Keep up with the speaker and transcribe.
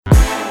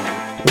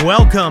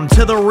Welcome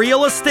to the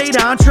Real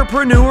Estate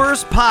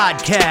Entrepreneurs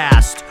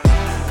Podcast.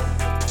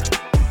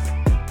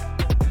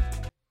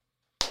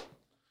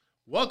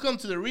 Welcome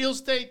to the Real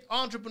Estate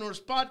Entrepreneurs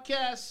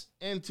Podcast,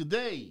 and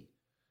today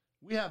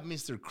we have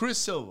Mr. Chris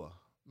Silva.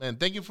 Man,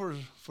 thank you for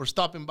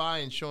stopping by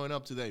and showing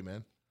up today,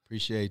 man.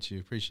 Appreciate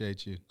you.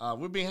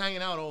 We've been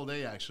hanging out all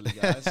day, actually,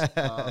 guys.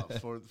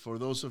 For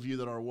those of you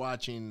that are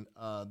watching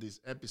this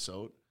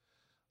episode,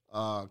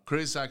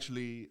 Chris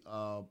actually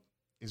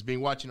has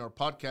been watching our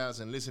podcast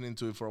and listening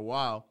to it for a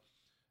while.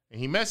 And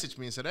he messaged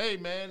me and said, "Hey,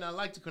 man, I'd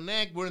like to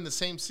connect. We're in the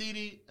same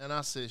city." And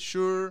I said,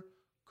 "Sure,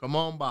 come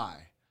on by."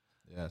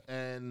 Yeah.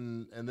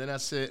 And then I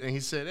said, and he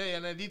said, "Hey,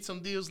 and I did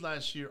some deals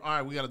last year. All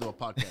right, we got to do a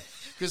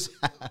podcast." Because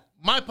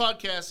my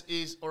podcast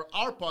is, or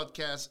our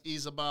podcast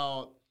is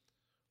about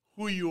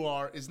who you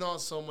are. It's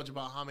not so much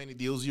about how many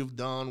deals you've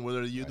done,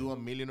 whether you do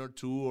 1 million or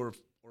 2 or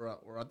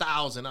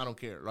 1,000. I don't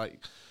care. Right?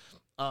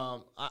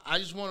 I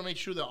just want to make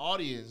sure the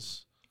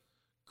audience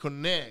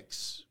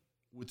connects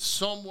with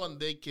someone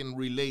they can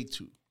relate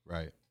to.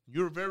 Right.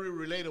 You're very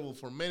relatable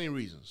for many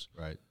reasons.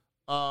 Right.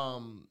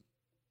 I'm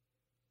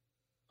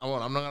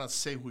not going to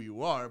say who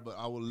you are, but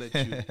I will let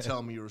you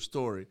tell me your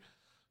story.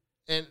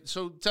 And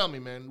so tell me,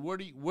 man, where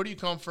do you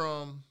come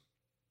from?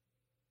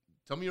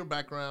 Tell me your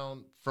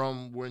background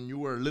from when you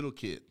were a little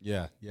kid.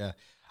 Yeah.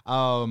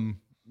 I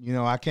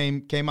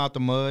came out the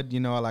mud,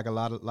 like a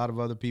lot of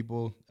other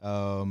people,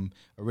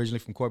 originally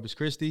from Corpus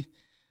Christi,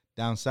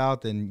 down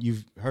south, and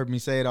you've heard me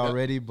say it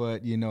already,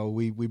 but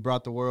we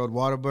brought the world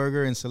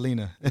Whataburger and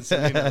Selena. And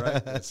Selena,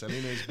 right? Yeah,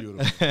 Selena is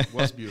beautiful.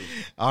 Was beautiful.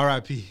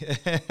 R.I.P.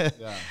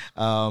 Yeah.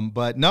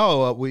 But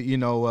no,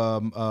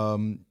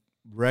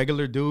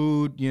 regular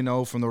dude,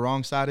 from the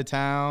wrong side of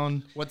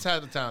town. What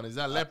side of town? Is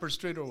that Leopard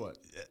Street or what?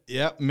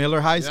 Yep,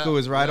 Miller High School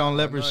is right on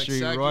Leopard Street.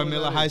 Exactly Roy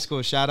Miller High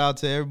School. Shout out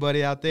to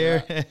everybody out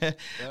there.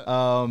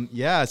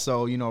 Yeah.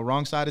 So,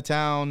 wrong side of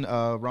town,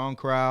 wrong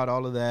crowd,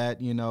 all of that,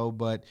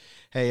 but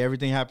hey,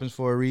 everything happens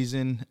for a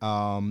reason.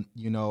 I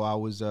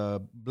was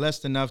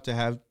blessed enough to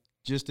have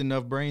just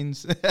enough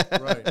brains,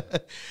 Right.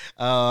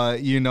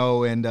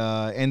 And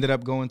ended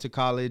up going to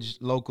college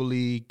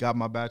locally, got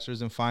my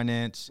bachelor's in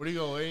finance. Where do you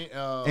go?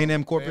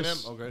 A&M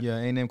Corpus. A&M? Okay. Yeah,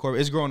 A&M Corpus.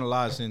 It's grown a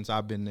lot since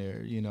I've been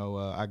there.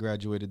 I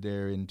graduated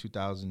there in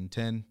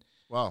 2010.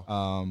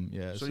 Wow.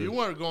 Yeah. So you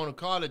weren't going to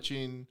college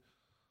you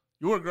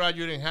were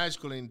graduating high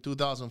school in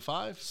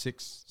 2005?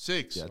 Six.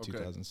 Yeah, Okay.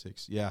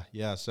 2006.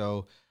 Yeah.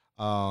 So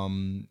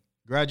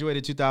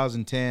graduated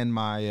 2010.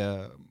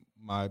 My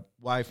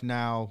wife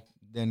now,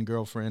 then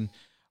girlfriend,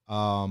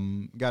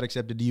 got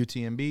accepted to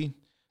UTMB.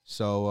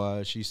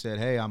 So she said,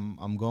 "Hey,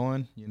 I'm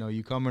going.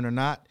 You coming or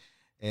not?"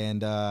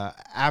 And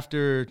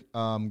after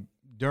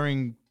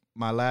during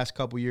my last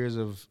couple years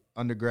of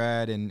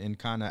undergrad and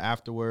kind of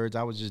afterwards,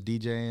 I was just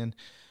DJing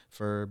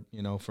for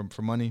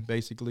money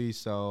basically.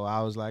 So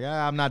I was like,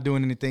 I'm not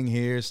doing anything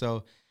here,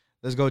 so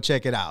let's go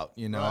check it out.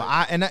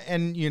 Right. I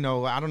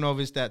don't know if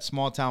it's that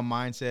small town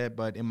mindset,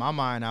 but in my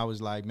mind, I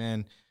was like,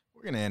 man,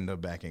 we're going to end up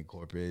back in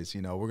Corpus.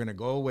 We're going to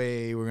go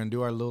away. We're going to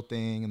do our little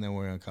thing, and then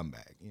we're going to come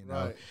back,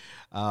 Right.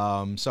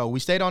 So we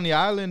stayed on the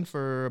island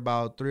for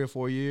about 3 or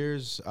 4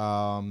 years.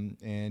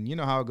 And you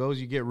know how it goes.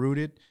 You get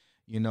rooted.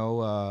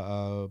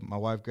 My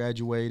wife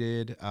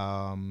graduated.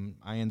 I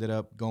ended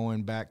up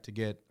going to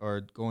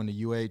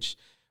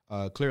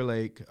Clear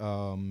Lake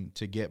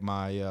to get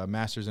my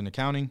master's in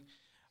accounting.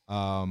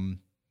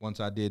 Once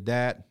I did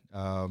that.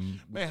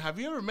 Man, have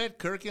you ever met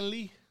Kirk and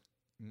Lee?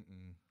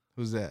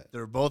 Who's that?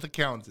 They're both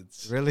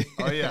accountants. Really?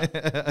 Oh, yeah.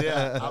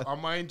 Yeah, I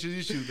might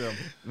introduce you to them.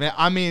 Man,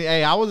 I mean,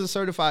 hey, I was a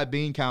certified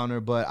bean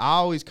counter, but I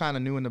always kind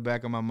of knew in the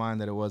back of my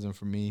mind that it wasn't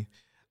for me.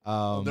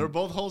 They're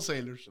both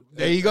wholesalers.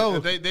 There you go.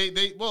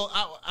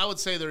 I would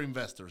say they're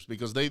investors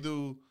because they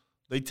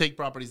take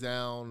properties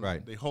down.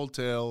 Right. They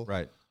wholesale.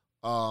 Right.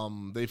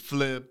 They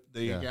flip.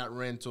 They Yeah. got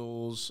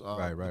rentals.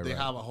 Right. They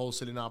have a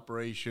wholesaling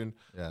operation.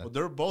 Yeah. But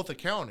they're both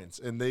accountants,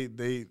 and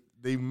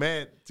they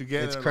met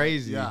together. It's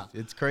crazy. Yeah.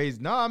 It's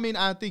crazy. No, I mean,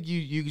 I think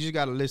you just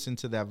got to listen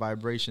to that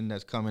vibration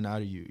that's coming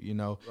out of you,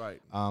 Right.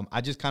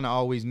 I just kind of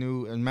always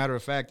knew, as a matter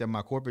of fact, at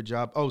my corporate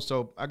job.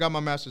 So I got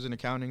my master's in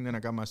accounting, then I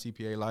got my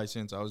CPA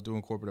license. I was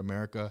doing corporate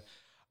America.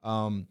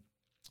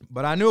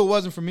 But I knew it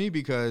wasn't for me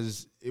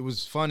because it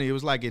was funny. It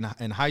was like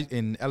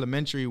in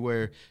elementary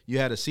where you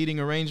had a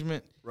seating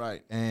arrangement.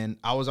 Right. And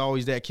I was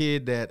always that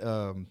kid that,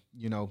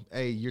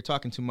 hey, you're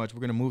talking too much. We're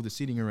going to move the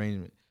seating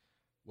arrangement.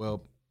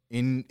 Well,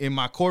 in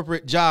my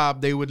corporate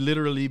job, they would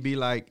literally be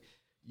like,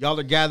 y'all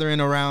are gathering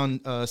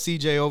around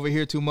CJ over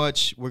here too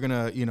much. We're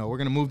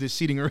gonna move this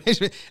seating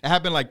arrangement. It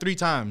happened like 3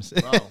 times.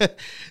 Wow.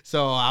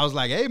 So I was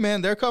like, hey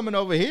man, they're coming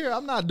over here.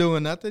 I'm not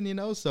doing nothing,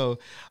 So,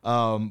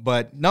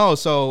 but no.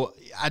 So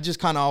I just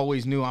kind of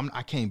always knew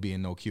I can't be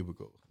in no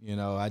cubicle.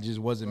 I just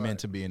wasn't meant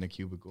to be in a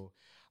cubicle.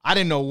 I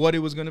didn't know what it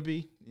was gonna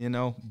be,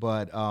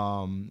 But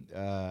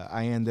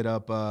I ended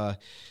up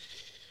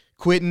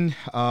quitting.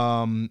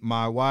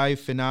 My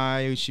wife and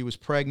I, she was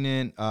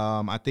pregnant.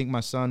 I think my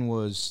son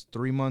was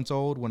 3 months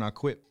old when I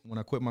quit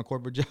my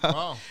corporate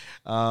job.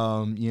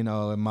 Wow. You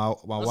know, and my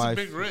That's wife.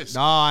 a big risk.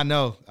 No, I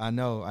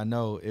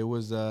know. It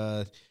was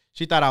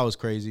she thought I was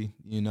crazy,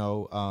 you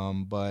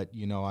know. But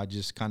you know, I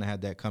just kind of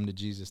had that come to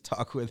Jesus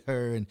talk with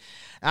her, and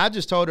I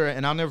just told her,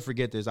 and I'll never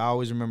forget this. I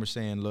always remember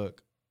saying,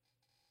 "Look,"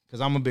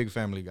 because I'm a big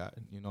family guy,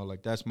 you know,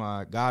 like that's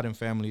my God and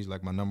family is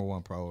like my number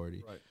one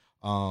priority. Right.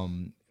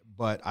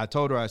 But I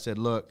told her, I said,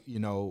 look, you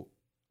know,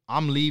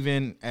 I'm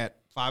leaving at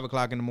 5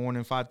 o'clock in the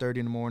morning, 5:30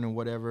 in the morning,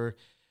 whatever.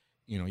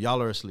 You know,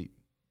 y'all are asleep.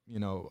 You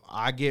know,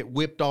 I get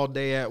whipped all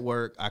day at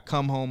work. I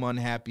come home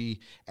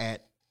unhappy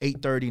at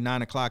 8:30,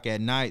 9 o'clock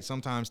at night,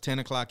 sometimes 10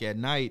 o'clock at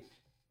night.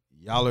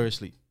 Y'all are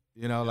asleep.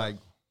 You know, like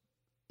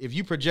if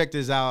you project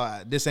this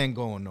out, this ain't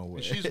going nowhere.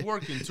 And she's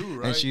working too,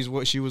 right? And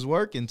she was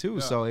working too.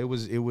 Yeah. So it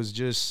was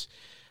just,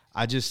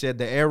 I just said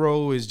the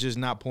arrow is just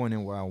not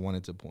pointing where I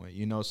wanted to point,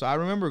 you know. So I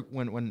remember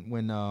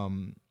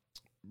when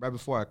right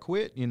before I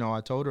quit, you know,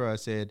 I told her, I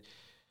said,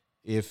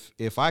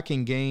 if I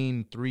can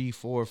gain 3,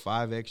 4,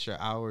 5 extra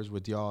hours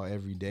with y'all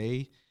every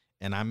day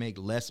and I make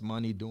less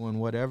money doing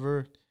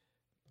whatever,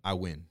 I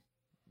win,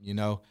 you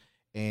know.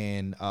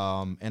 And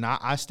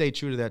I stay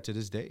true to that to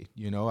this day.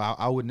 You know,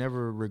 I would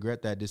never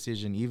regret that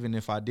decision, even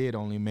if I did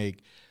only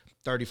make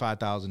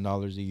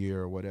 $35,000 a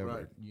year or whatever,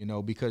 Right. you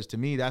know, because to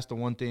me, that's the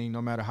one thing,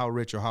 no matter how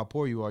rich or how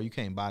poor you are, you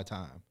can't buy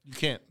time. You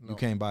can't. No. You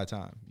can't buy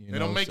time. You They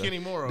know? don't make So- any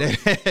more of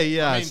it.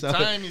 Yeah. I mean, so-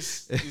 time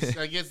is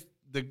I guess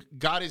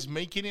God is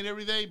making it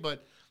every day,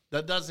 but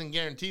that doesn't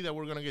guarantee that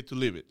we're gonna get to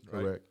live it.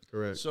 Right?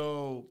 Correct.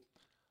 So,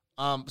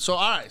 all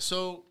right.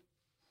 So,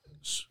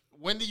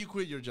 when did you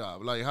quit your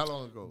job? Like, how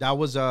long ago? That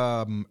was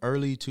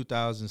early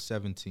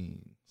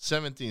 2017.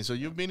 17. So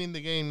you've been in the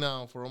game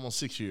now for almost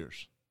 6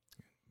 years.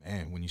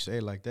 Man, when you say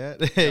it like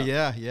that,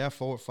 yeah,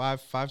 4,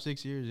 5,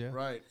 6 years, yeah.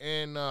 Right.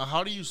 And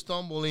how do you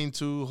stumble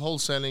into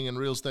wholesaling and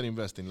real estate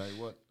investing? Like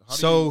what? How do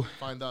So- you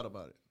find out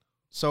about it?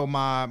 So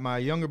my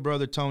younger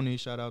brother Tony,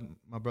 shout out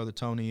my brother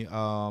Tony.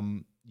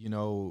 You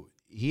know,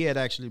 he had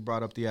actually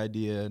brought up the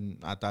idea, and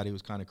I thought he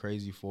was kind of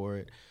crazy for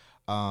it.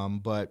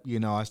 But you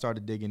know, I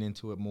started digging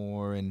into it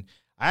more, and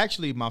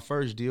my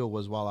first deal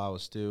was while I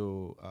was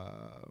still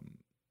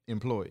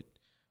employed.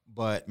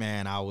 But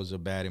man, I was a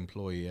bad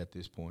employee at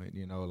this point.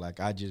 You know,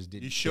 like I just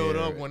didn't. You showed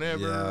care. up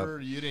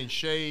whenever. You didn't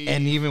shave.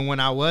 And even when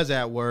I was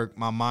at work,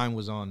 my mind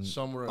was on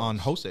Somewhere on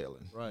else.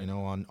 wholesaling. Right. You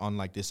know, on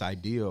like this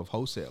idea of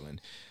wholesaling.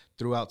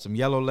 Threw out some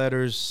yellow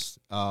letters.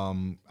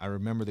 I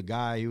remember the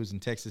guy. He was in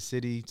Texas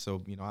City,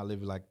 so you know I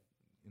live like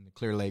in the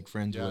Clear Lake,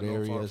 Friendswood not far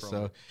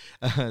area.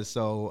 from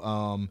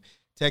So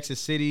Texas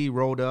City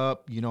rolled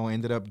up. You know,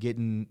 ended up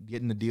getting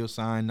the deal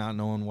signed, not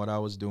knowing what I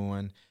was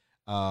doing.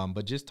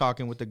 But just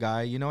talking with the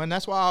guy, you know, and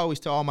that's why I always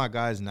tell all my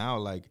guys now,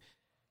 like,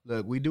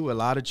 look, we do a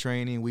lot of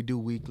training. We do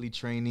weekly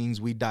trainings.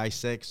 We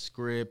dissect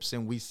scripts,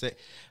 and we say,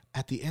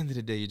 at the end of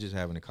the day, you're just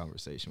having a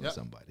conversation with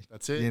somebody.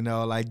 That's it. You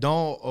know, like,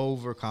 don't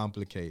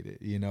overcomplicate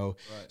it, you know.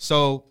 Right.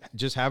 So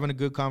just having a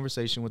good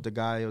conversation with the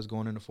guy that was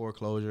going into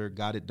foreclosure,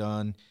 got it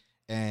done.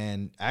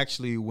 And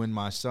actually, when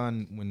my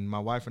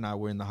wife and I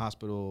were in the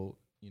hospital,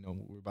 you know,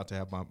 we were about to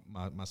have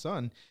my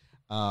son,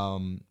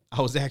 I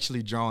was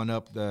actually drawing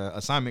up the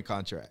assignment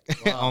contract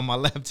on my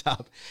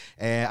laptop,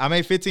 and I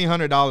made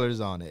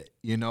 $1,500 on it,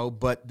 you know,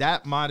 but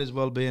that might as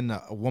well have been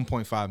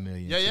 $1.5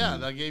 million. Yeah.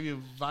 That gave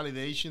you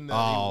validation that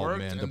Oh, it worked.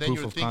 man, the and then proof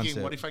you're of thinking,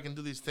 concept. what if I can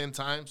do this 10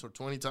 times or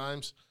 20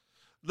 times?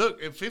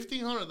 Look, at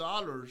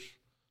 $1,500,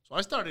 so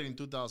I started in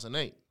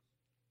 2008.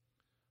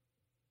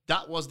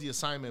 That was the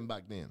assignment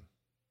back then.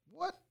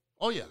 What?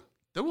 Oh, yeah.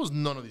 There was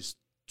none of these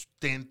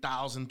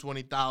 10,000,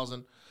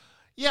 20,000.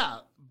 Yeah,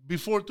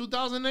 before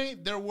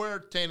 2008, there were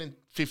 10 and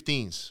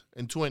 15s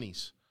and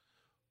 20s.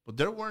 But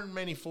there weren't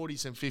many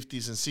 40s and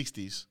 50s and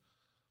 60s.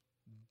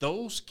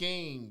 Those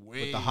came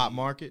way... With the hot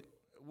market?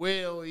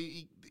 Well,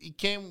 it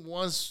came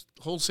once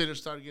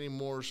wholesalers started getting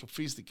more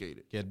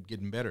sophisticated.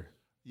 Getting better.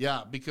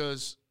 Yeah,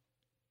 because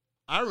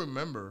I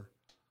remember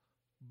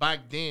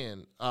back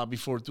then,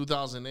 before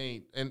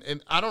 2008,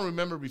 and I don't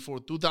remember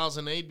before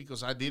 2008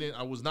 because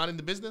I was not in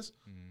the business.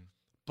 Mm-hmm.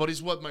 But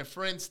it's what my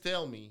friends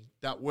tell me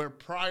that were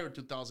prior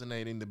to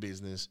 2008 in the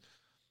business.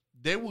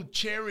 They would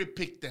cherry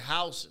pick the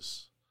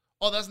houses.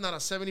 Oh, that's not a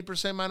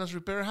 70% minus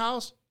repair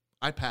house?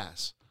 I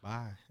pass.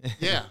 Bye.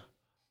 Yeah.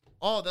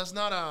 Oh, that's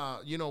not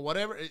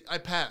whatever. I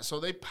pass. So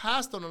they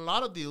passed on a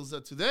lot of deals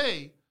that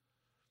today,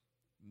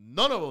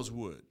 none of us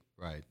would.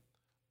 Right.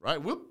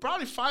 Right? We'll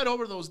probably fight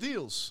over those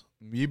deals.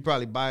 You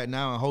probably buy it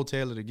now and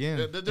wholesale it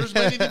again. There's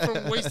many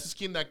different ways to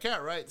skin that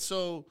cat, right?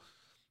 So,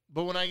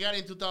 but when I got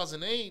in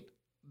 2008,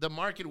 the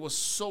market was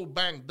so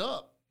banged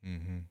up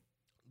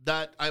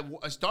that I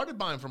started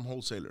buying from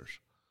wholesalers.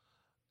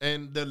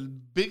 And the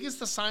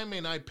biggest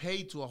assignment I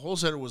paid to a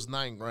wholesaler was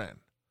 $9,000.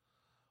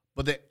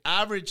 But the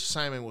average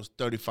assignment was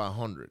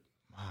 $3,500.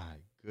 My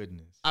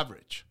goodness.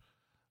 Average.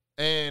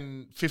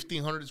 And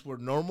 1,500s were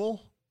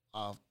normal.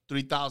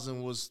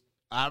 3,000 was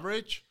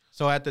average.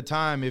 So at the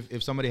time,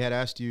 if somebody had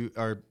asked you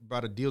or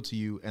brought a deal to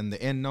you and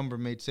the end number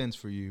made sense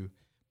for you,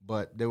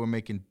 but they were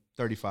making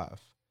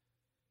 35.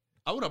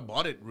 I would have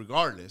bought it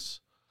regardless.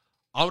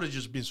 I would have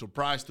just been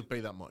surprised to pay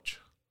that much.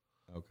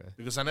 Okay.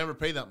 Because I never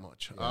pay that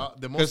much. Yeah.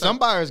 The Because most some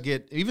buyers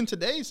get, even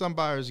today, some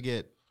buyers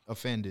get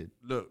offended.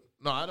 look,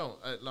 no, I don't.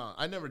 No,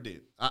 I never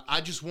did.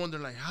 I just wonder,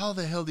 like, how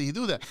the hell did he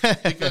do that?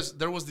 Because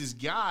there was this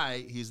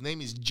guy. His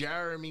name is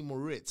Jeremy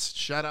Moritz.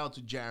 Shout out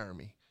to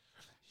Jeremy.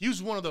 He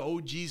was one of the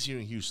OGs here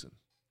in Houston.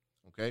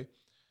 Okay.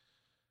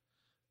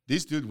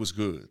 This dude was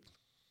good.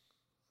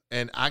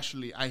 And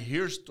actually, I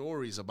hear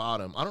stories about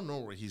him. I don't know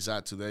where he's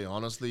at today,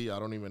 honestly. I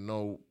don't even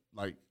know.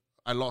 Like,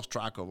 I lost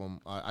track of him.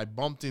 I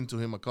bumped into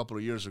him a couple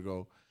of years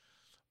ago.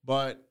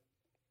 But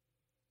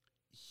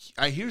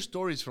I hear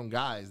stories from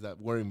guys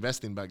that were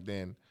investing back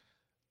then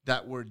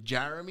that where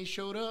Jeremy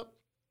showed up,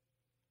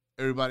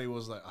 everybody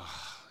was like,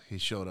 he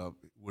showed up.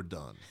 We're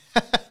done.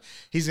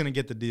 He's going to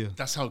get the deal.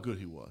 That's how good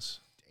he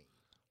was.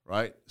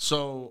 Right?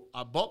 So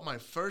I bought my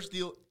first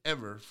deal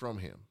ever from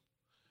him.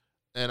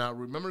 And I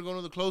remember going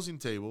to the closing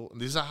table.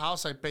 And this is a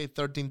house I paid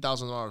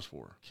 $13,000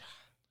 for.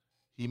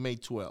 He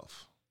made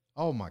 12.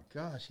 Oh, my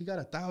gosh. He got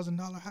a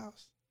 $1,000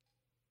 house?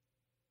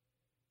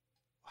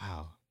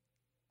 Wow.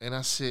 And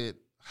I said,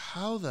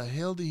 how the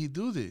hell did he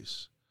do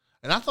this?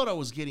 And I thought I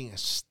was getting a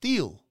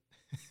steal.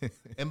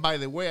 And by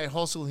the way, I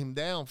hustled him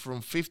down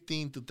from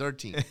 15 to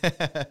 13.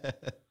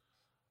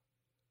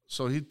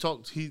 So he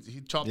chopped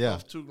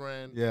off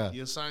 $2,000. Yeah. He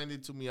assigned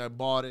it to me. I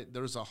bought it.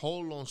 There's a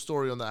whole long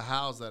story on that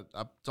house that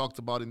I talked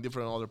about in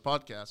different other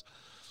podcasts.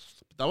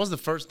 But that was the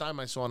first time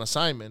I saw an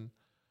assignment.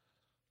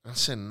 I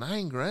said,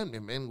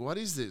 $9,000, man. What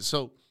is this?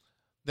 So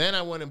then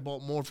I went and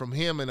bought more from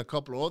him and a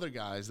couple of other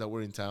guys that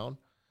were in town.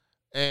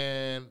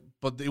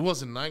 But it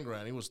wasn't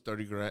 $9,000. It was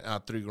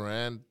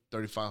 $3,000,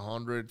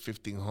 $3,500,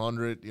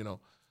 $1,500. You know,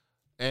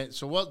 and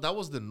so that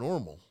was the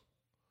normal.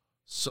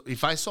 So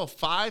if I saw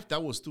 5,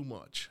 that was too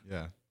much.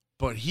 Yeah.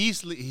 But he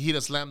hit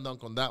a slam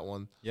dunk on that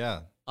one.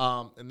 Yeah.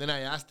 And then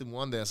I asked him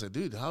one day, I said,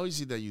 dude, how is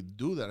it that you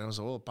do that? And I was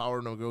like, well,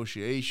 power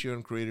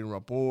negotiation, creating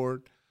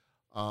rapport.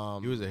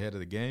 He was ahead of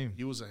the game.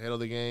 He was ahead of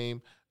the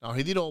game. Now,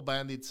 he did all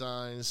bandit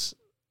signs,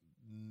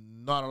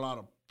 not a lot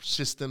of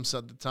systems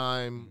at the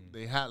time. Mm-hmm.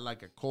 They had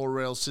like a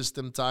CallRail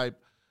system type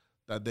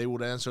that they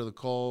would answer the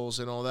calls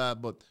and all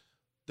that. But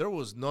there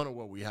was none of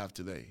what we have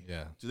today.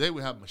 Yeah. Today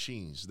we have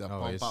machines that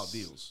pump out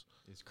deals.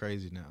 It's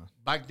crazy now.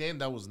 Back then,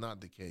 that was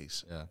not the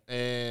case. Yeah.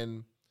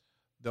 And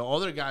the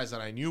other guys that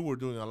I knew were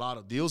doing a lot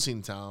of deals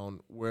in town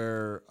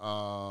were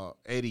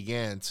Eddie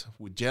Gant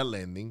with Jet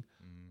Lending.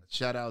 Mm-hmm.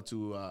 Shout out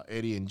to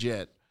Eddie and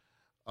Jet,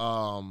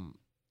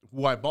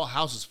 who I bought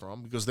houses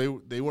from because they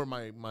were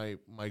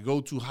my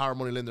go-to hard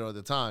money lender at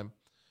the time.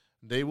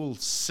 They will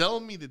sell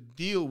me the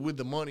deal with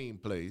the money in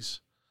place,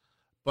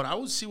 but I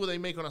would see what they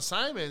make on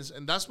assignments,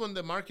 and that's when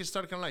the market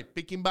started kind of like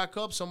picking back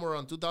up somewhere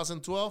around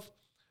 2012.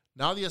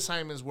 Now the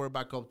assignments were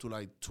back up to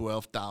like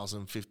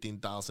 12,000,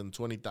 15,000,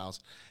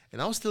 20,000. And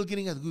I was still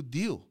getting a good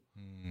deal.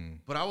 Mm.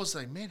 But I was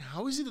like, man,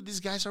 how is it that these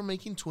guys are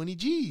making 20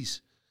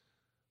 G's?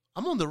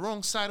 I'm on the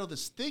wrong side of the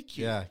stick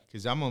here. Yeah,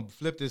 because I'm going to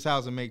flip this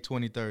house and make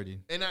 20,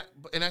 30. And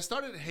I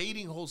started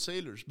hating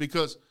wholesalers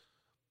because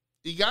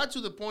it got to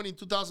the point in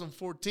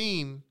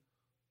 2014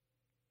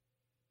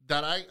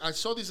 that I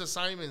saw these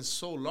assignments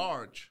so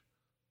large,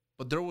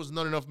 but there was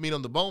not enough meat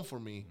on the bone for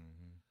me. Mm.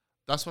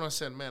 That's when I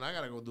said, man, I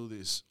got to go do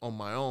this on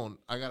my own.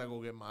 I got to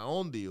go get my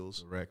own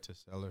deals. Direct to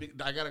seller.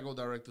 I got to go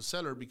direct to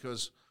seller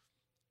because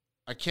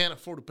I can't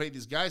afford to pay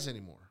these guys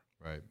anymore.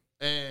 Right.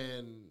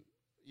 And,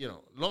 you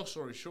know, long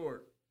story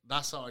short,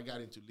 that's how I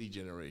got into lead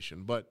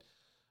generation. But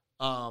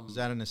was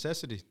that a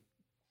necessity?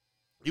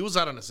 It was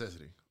out of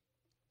necessity.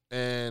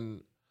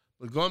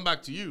 But going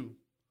back to you,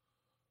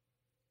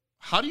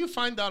 how do you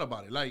find out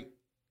about it? Like,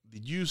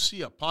 did you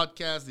see a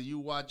podcast? Did you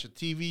watch a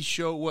TV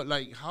show?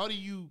 How do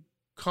you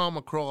come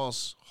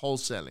across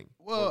wholesaling?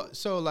 Well,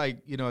 so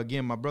like, you know,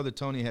 again, my brother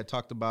Tony had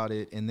talked about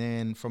it. And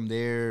then from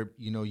there,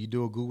 you know, you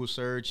do a Google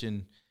search.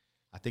 And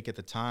I think at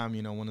the time,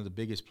 you know, one of the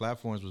biggest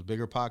platforms was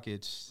Bigger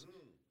Pockets.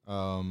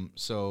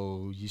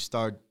 So you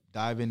start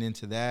diving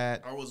into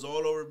that. I was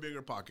all over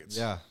Bigger Pockets.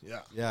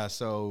 Yeah.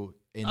 So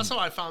that's how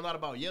I found out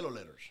about Yellow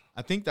Letters.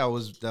 I think that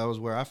was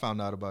where I found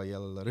out about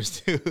Yellow Letters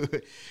too.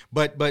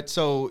 but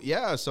so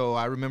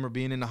I remember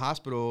being in the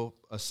hospital,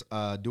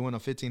 doing a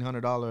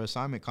 $1,500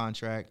 assignment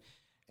contract,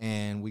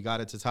 and we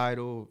got it to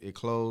title. It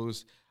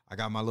closed. I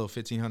got my little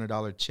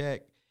 $1,500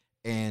 check,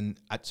 and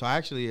I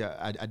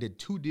did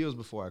 2 deals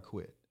before I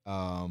quit.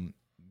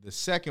 The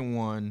second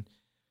one,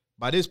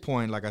 by this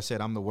point, like I said,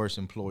 I'm the worst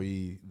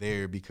employee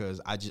there because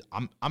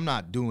I'm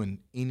not doing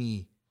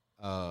any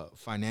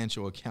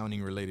financial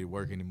accounting related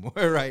work anymore,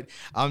 right?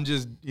 I'm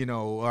just, you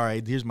know, all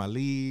right, here's my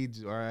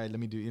leads. All right, let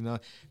me do, you know,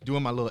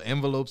 doing my little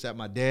envelopes at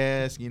my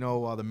desk, you know,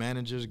 while the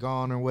manager's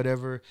gone or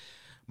whatever.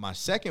 My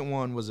second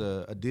one was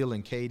a deal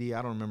in Katy.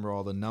 I don't remember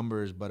all the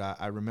numbers, but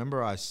I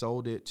remember I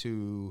sold it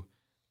to,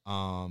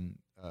 I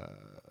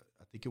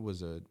think it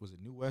was a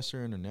New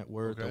Western or Net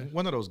Worth, or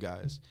one of those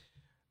guys.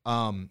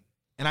 And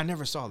I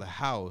never saw the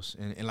house.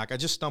 And like, I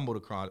just stumbled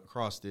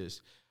across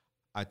this.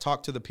 I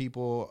talked to the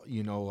people,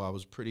 you know, I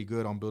was pretty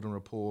good on building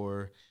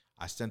rapport.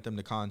 I sent them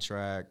the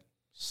contract,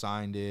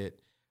 signed it.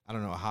 I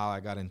don't know how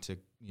I got into,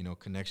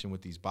 connection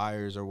with these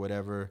buyers or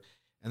whatever.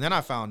 And then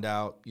I found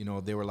out,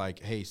 they were like,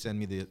 hey, send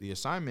me the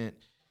assignment.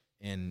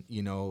 And,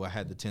 I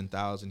had the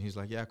 10,000. He's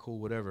like, yeah, cool,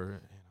 whatever. And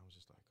I was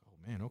just like,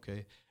 oh, man,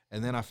 okay.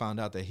 And then I found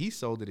out that he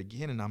sold it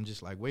again. And I'm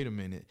just like, wait a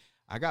minute.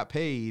 I got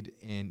paid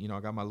and, I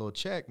got my little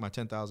check, my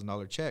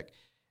 $10,000 check.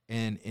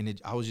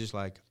 And I was just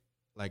like,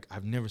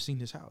 I've never seen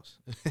this house.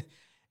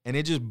 And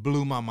it just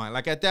blew my mind.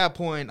 Like at that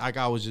point,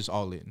 I was just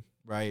all in,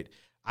 right?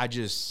 I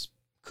just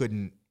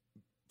couldn't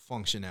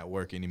function at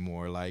work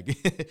anymore. Like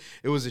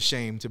it was a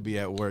shame to be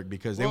at work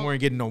because they weren't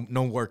getting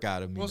no work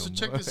out of me. Well, so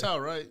check this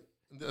out, right?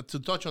 To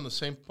touch on the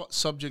same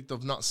subject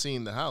of not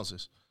seeing the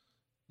houses.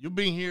 You've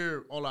been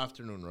here all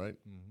afternoon, right?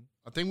 Mm-hmm.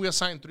 I think we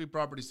assigned 3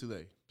 properties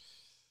today.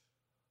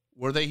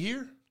 Were they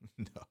here?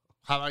 No.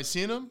 Have I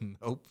seen them?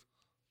 Nope.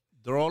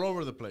 They're all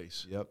over the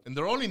place. Yep. And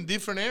they're all in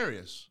different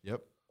areas.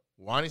 Yep.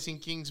 One is in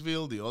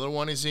Kingsville. The other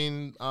one is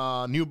in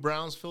New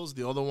Brownsville.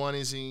 The other one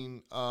is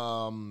in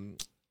some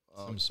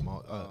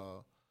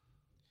small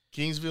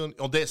Kingsville,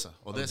 Odessa,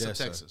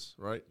 Texas,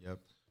 right? Yep.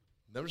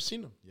 Never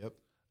seen them. Yep.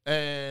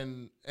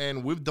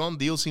 And we've done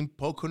deals in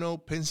Pocono,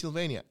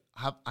 Pennsylvania.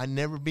 I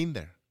never been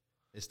there.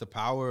 It's the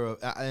power of,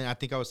 and I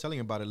think I was telling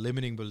you about it,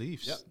 limiting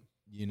beliefs.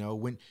 Yep.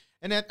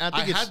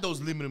 I had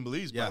those limiting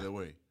beliefs, by the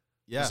way.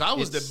 Yeah. Because I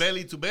was the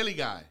belly to belly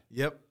guy.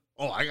 Yep.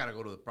 Oh, I got to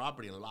go to the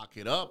property and lock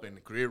it up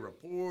and create a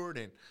report.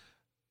 And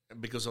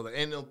because of the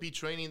NLP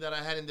training that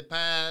I had in the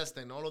past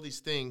and all of these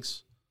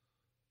things.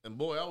 And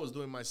boy, I was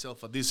doing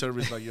myself a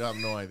disservice like you have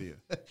no idea.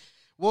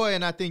 Well,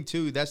 and I think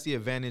too, that's the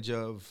advantage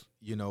of,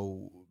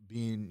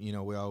 being,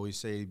 we always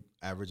say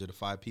average of the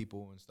 5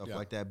 people and stuff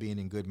like that, being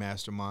in good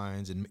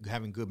masterminds and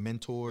having good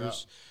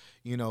mentors,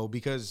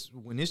 because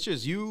when it's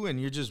just you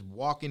and you're just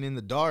walking in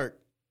the dark,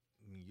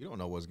 you don't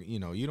know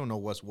you don't know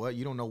what's what,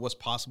 you don't know what's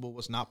possible,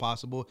 what's not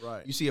possible.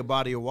 Right. You see a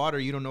body of water,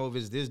 you don't know if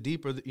it's this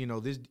deep or,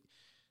 this,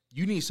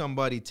 you need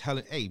somebody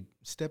telling, hey,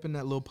 step in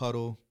that little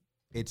puddle.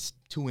 It's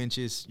 2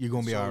 inches. You're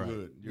gonna be all right.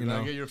 Good. You're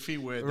gonna get your feet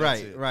wet.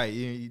 Right.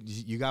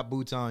 You got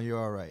boots on. You're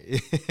all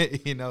right.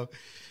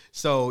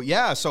 So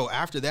yeah. So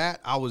after that,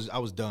 I was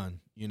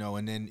done.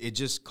 And then it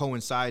just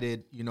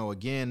coincided.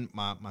 Again,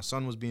 my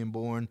son was being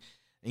born,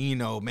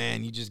 and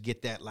man, you just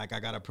get that like I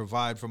gotta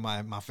provide for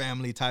my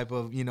family type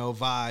of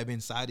vibe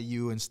inside of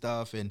you and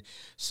stuff. And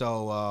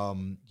so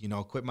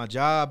quit my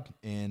job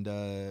and.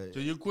 So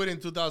you quit in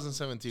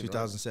 2017.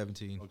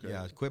 2017. Right? Okay.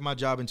 Yeah, quit my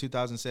job in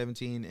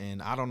 2017,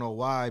 and I don't know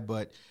why,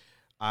 but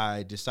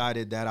I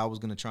decided that I was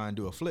gonna try and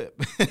do a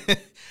flip.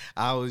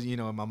 I was,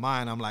 in my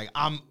mind, I'm like,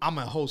 I'm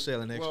a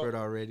wholesaling expert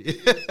already.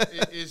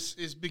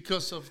 It's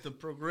because of the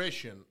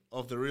progression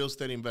of the real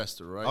estate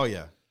investor, right? Oh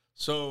yeah.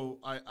 So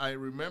I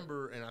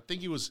remember, and I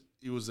think it was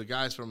the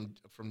guys from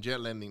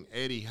Jet Lending.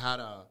 Eddie had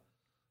a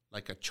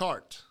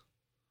chart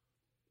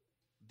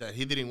that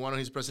he did in one of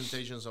his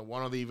presentations at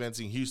one of the events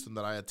in Houston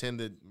that I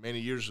attended many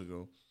years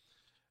ago,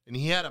 and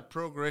he had a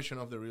progression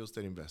of the real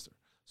estate investor.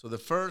 So the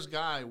first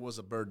guy was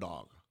a bird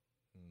dog,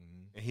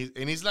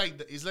 and he's like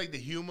the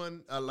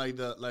human, like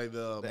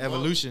the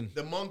evolution,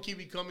 the monkey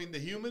becoming the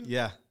human,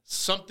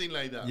 something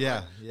like that. Yeah,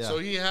 right? yeah. So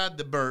he had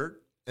the bird,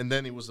 and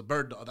then it was the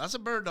bird dog. That's a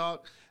bird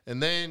dog.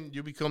 And then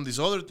you become this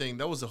other thing.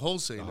 That was the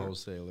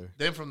wholesaler.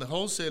 Then from the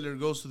wholesaler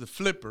goes to the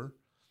flipper.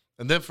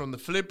 And then from the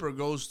flipper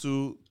goes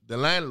to the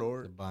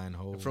landlord. The buy and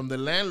hold. And from the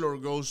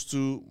landlord goes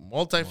to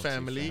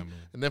multifamily.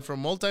 And then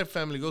from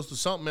multifamily goes to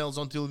something else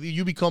until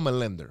you become a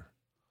lender.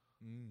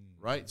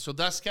 Right? So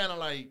that's kind of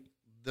like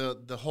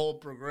the whole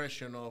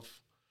progression of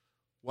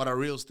what a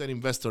real estate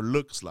investor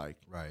looks like.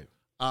 Right.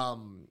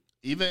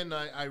 Even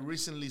I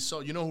recently saw,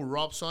 you know who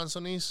Rob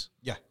Swanson is?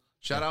 Yeah.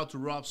 Shout out to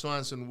Rob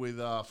Swanson with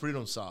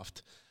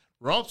FreedomSoft.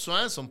 Rob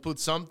Swanson put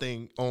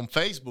something on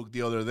Facebook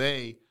the other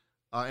day,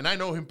 and I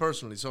know him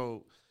personally.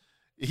 So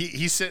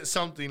he said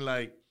something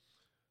like,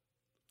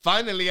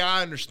 finally,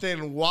 I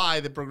understand why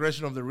the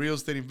progression of the real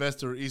estate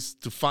investor is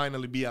to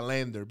finally be a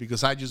lender,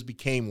 because I just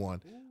became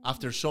one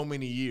after so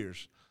many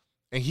years.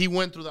 And he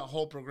went through that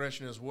whole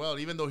progression as well,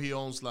 even though he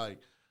owns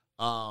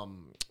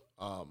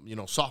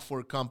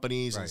software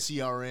companies and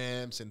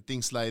CRMs and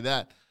things like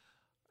that.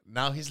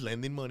 Now he's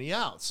lending money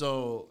out.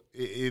 So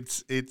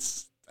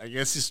it's I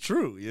guess it's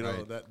true,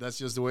 that's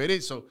just the way it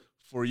is. So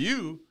for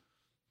you,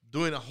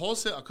 doing a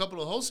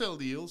couple of wholesale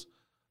deals,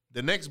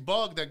 the next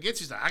bug that gets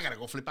you is like, I gotta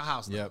go flip a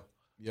house now.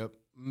 Yep.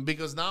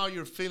 Because now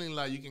you're feeling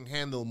like you can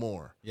handle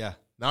more. Yeah.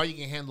 Now you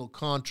can handle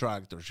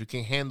contractors, you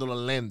can handle a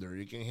lender,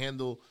 you can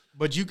handle.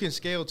 But you can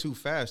scale too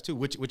fast too,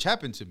 which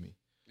happened to me.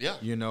 Yeah.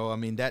 We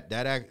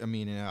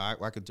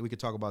could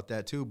talk about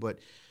that too, but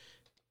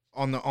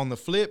on the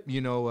flip,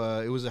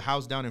 it was a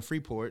house down in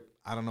Freeport.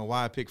 I don't know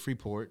why I picked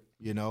Freeport.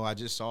 I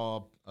just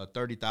saw a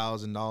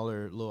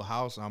 $30,000 little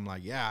house. I'm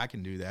like, yeah, I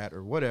can do that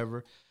or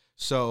whatever.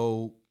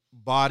 So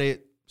bought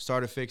it,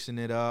 started fixing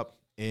it up,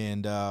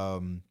 and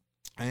I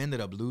ended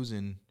up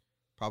losing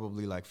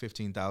probably like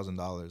 $15,000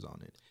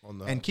 on it. Oh,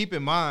 no. And keep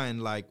in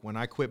mind, like when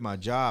I quit my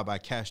job, I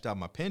cashed out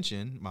my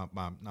pension, my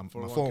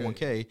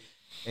 401k,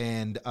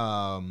 and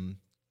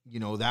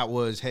that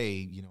was,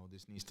 hey,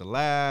 this needs to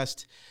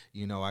last.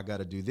 I got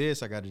to do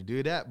this, I got to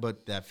do that.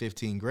 But that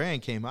 15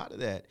 grand came out of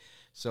that.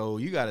 So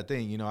you got to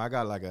think, I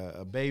got like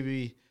a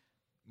baby.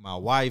 My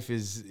wife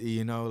is,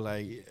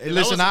 like, hey,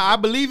 listen, I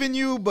believe in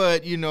you,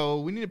 but, we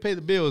need to pay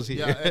the bills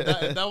here. Yeah,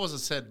 and that was a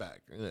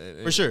setback.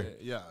 For sure.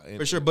 Yeah.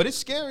 For sure. But it's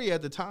scary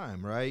at the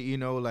time, right?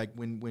 Like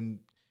when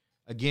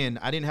again,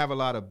 I didn't have a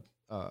lot of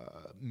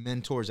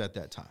mentors at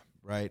that time,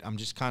 right? I'm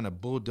just kind of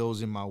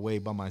bulldozing my way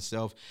by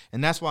myself.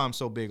 And that's why I'm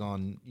so big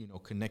on,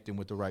 connecting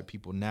with the right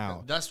people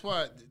now. That's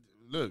why,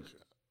 look,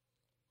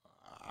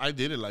 I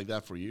did it like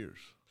that for years.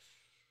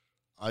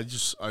 I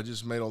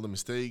just made all the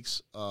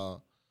mistakes.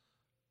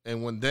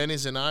 And when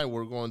Dennis and I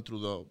were going through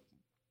the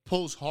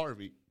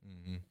post-Harvey,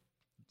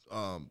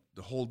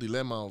 the whole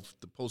dilemma of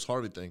the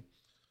post-Harvey thing,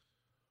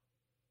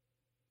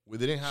 we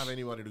didn't have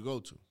anybody to go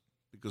to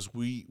because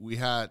we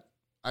had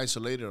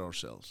isolated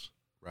ourselves.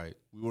 Right.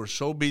 We were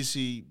so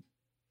busy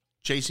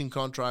chasing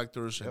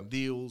contractors and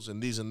deals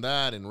and this and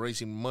that and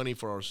raising money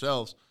for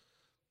ourselves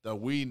that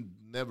we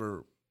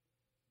never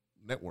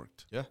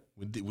networked. Yeah.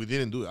 We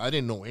didn't do it. I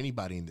didn't know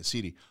anybody in the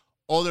city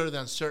other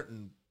than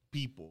certain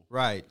people.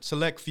 Right.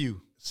 Select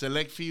few.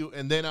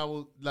 And then I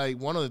would, like,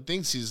 one of the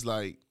things is,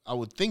 like, I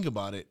would think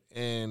about it,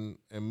 and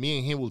me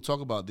and him will talk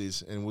about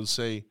this, and we'll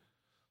say,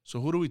 so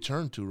who do we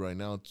turn to right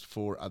now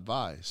for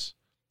advice?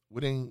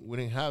 We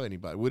didn't have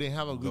anybody. We didn't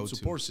have a good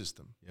support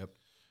system. Yep.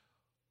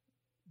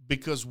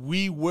 Because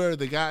we were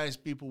the guys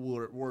people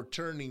were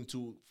turning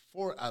to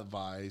for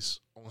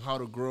advice on how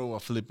to grow a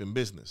flipping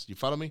business. You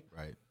follow me?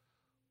 Right.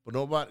 But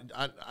nobody,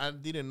 I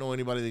didn't know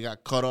anybody that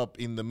got caught up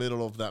in the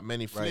middle of that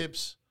many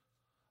flips.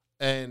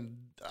 Right. And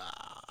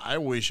I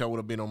wish I would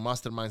have been on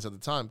masterminds at the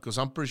time because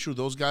I'm pretty sure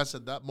those guys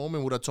at that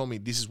moment would have told me,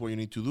 this is what you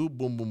need to do.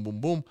 Boom, boom, boom,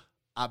 boom.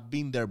 I've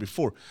been there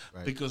before.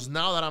 Right. Because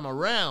now that I'm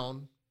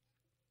around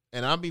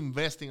and I'm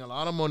investing a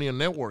lot of money on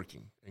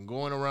networking and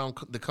going around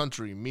the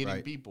country,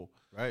 meeting people.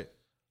 Right.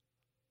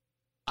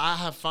 I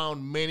have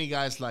found many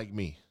guys like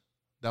me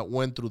that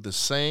went through the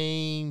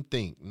same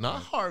thing.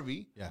 Not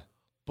Harvey. Yeah.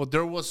 But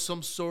there was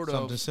some sort of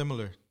something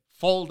similar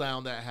fall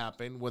down that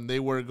happened when they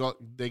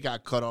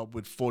got caught up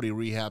with 40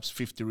 rehabs,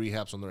 50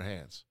 rehabs on their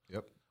hands.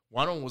 Yep.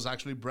 One of them was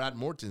actually Brad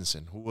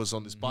Mortensen, who was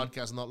on this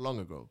podcast not long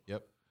ago.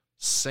 Yep.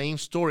 Same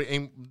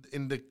story.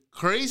 And the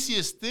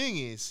craziest thing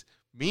is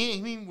me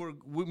and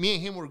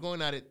him were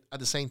going at it at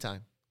the same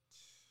time.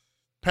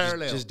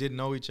 Parallel. Just didn't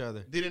know each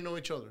other. Didn't know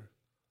each other.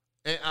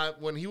 And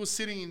when he was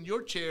sitting in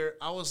your chair,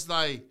 I was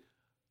like,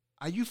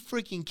 are you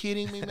freaking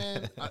kidding me,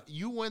 man?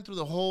 You went through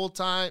the whole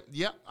time.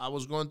 Yeah, I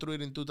was going through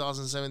it in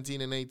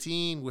 2017 and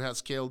 18. We had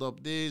scaled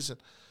up this.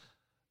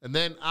 And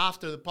then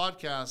after the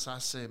podcast, I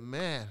said,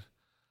 man,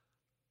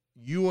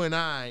 you and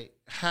I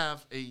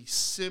have a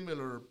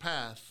similar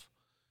path.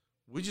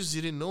 We just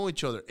didn't know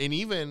each other. And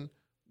even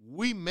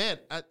we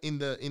met in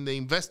the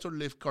Investor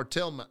Lift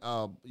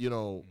Cartel,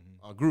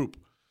 group.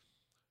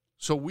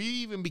 So we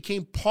even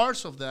became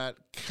parts of that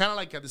kind of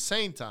like at the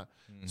same time.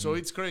 Mm-hmm. So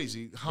it's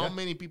crazy how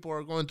many people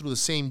are going through the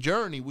same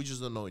journey. We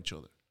just don't know each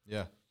other.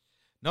 Yeah.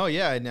 No,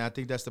 yeah. And I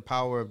think that's the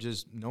power of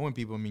just knowing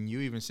people. I mean,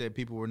 you even said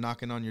people were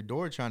knocking on your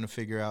door trying to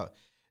figure out,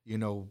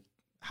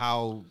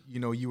 how,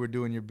 you were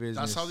doing your business.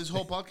 That's how this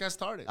whole podcast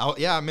started.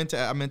 I meant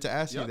to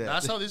ask you that.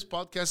 That's how this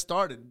podcast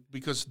started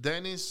because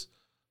Dennis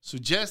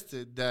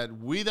suggested that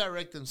we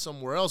direct them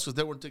somewhere else because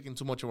they were taking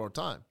too much of our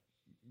time.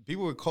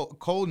 People were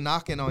cold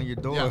knocking on your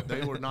door. Yeah,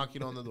 they were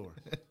knocking on the door,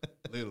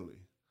 literally.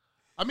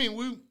 I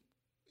mean,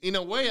 in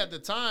a way, at the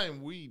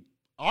time, we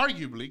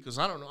arguably, because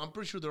I don't know, I'm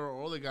pretty sure there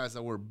are other guys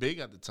that were big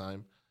at the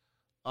time,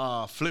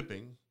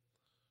 flipping.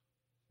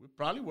 We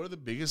probably were the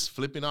biggest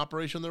flipping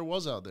operation there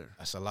was out there.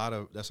 That's a lot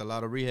of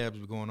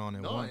rehabs going on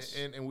at once.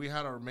 And we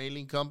had our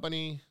mailing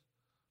company,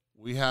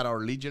 we had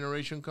our lead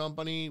generation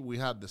company, we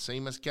had the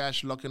same as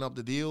cash locking up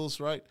the deals,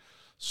 right?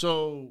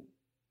 So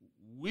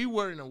we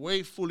were in a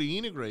way fully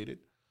integrated.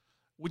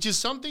 Which is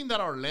something that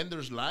our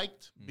lenders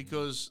liked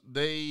because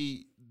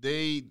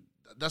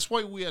that's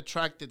why we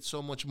attracted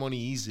so much money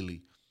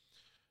easily.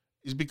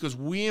 Is because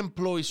we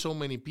employ so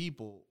many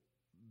people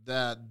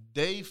that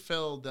they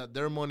felt that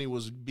their money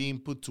was being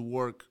put to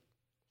work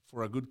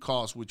for a good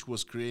cause, which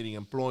was creating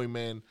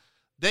employment.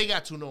 They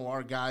got to know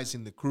our guys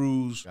in the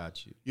crews.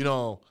 Got you.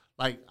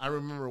 Like I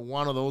remember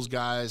one of those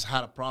guys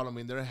had a problem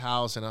in their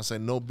house, and I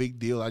said, no big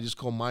deal. I just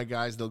call my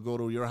guys. They'll go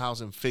to your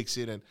house and fix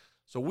it. And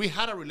so we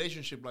had a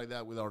relationship like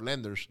that with our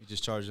lenders. You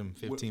just charge them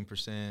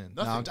 15%. Nothing.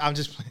 No, I'm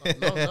just playing.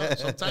 No,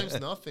 sometimes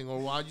nothing.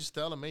 Or I just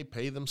tell them, hey,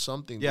 pay them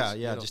something.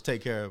 Just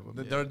take care of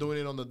them. They're doing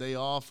it on the day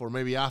off or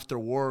maybe after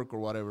work or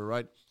whatever,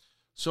 right?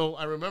 So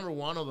I remember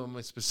one of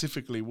them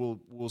specifically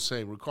will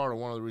say, Ricardo,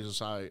 one of the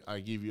reasons I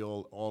give you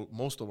all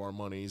most of our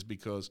money is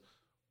because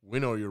we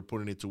know you're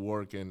putting it to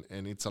work and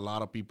it's a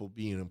lot of people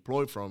being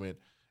employed from it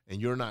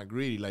and you're not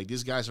greedy. Like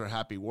these guys are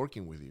happy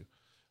working with you.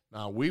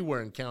 Now, we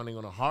weren't counting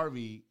on a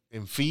Harvey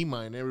and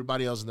FEMA and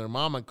everybody else and their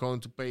mama going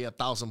to pay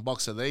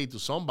 $1,000 a day to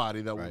somebody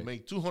that would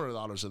make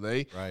 $200 a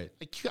day. Right.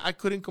 I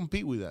couldn't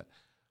compete with that.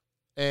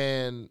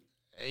 And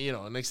you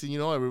know, next thing you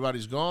know,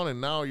 everybody's gone,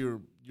 and now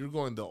you're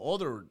going the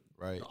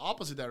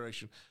opposite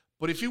direction.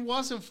 But if it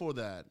wasn't for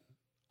that,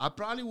 I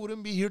probably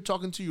wouldn't be here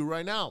talking to you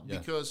right now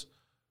because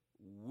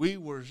we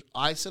were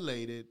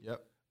isolated.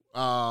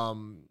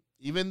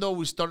 Even though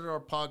we started our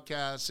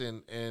podcast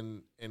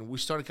and we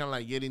started kind of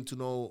like getting to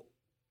know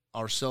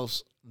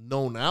ourselves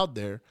known out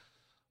there,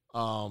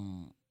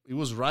 it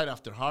was right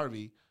after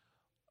Harvey.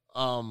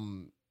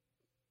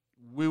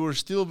 We were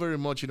still very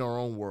much in our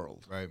own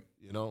world, right?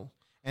 You know,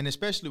 and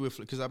especially with,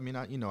 because I mean,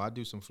 I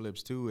do some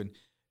flips too, and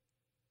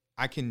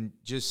I can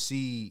just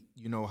see,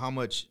 you know, how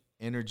much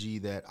energy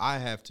that I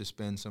have to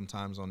spend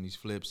sometimes on these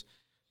flips.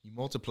 You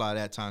multiply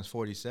that times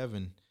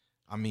 47.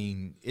 I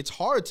mean, it's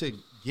hard to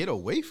get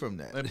away from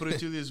that. Let me put it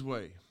to you this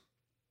way.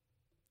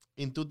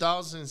 In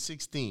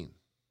 2016,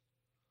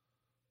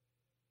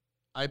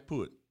 I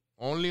put,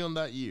 only on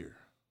that year,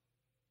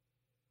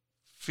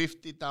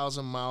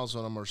 50,000 miles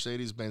on a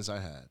Mercedes-Benz I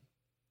had.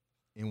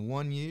 In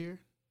 1 year?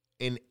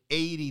 And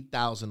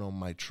 80,000 on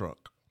my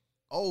truck.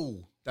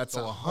 Oh. That's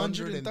so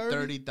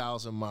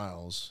 130,000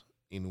 miles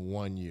in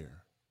 1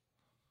 year.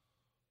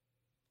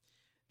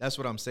 That's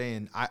what I'm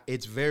saying.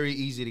 It's very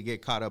easy to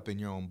get caught up in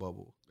your own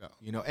bubble. Yeah.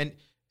 You know, and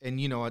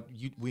you know,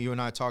 you and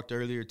I talked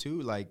earlier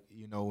too, like,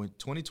 you know, in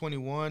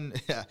 2021,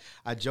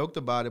 I joked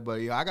about it,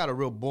 but I got a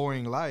real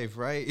boring life,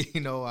 right?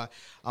 You know,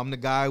 I'm the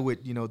guy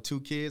with, you know,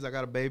 2 kids. I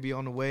got a baby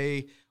on the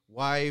way,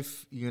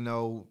 wife, you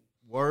know,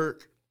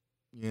 work,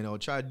 you know,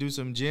 try to do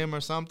some gym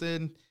or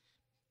something.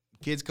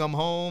 Kids come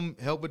home,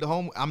 help with the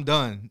home. I'm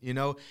done, you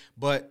know,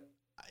 but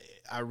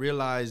I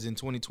realized in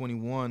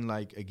 2021,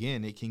 like,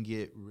 again, it can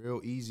get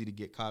real easy to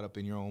get caught up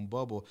in your own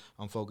bubble.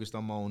 I'm focused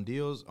on my own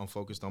deals. I'm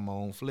focused on my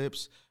own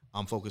flips.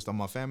 I'm focused on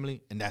my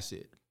family, and that's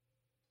it.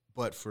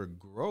 But for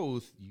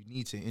growth, you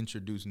need to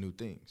introduce new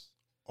things.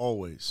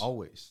 Always.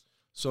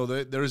 So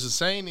there is a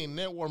saying in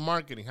network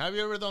marketing. Have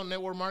you ever done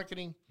network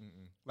marketing?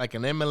 Mm-mm. Like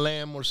an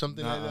MLM or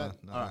something like that?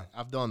 All right,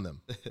 I've done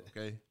them,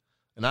 okay?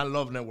 And I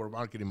love network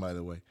marketing, by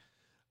the way.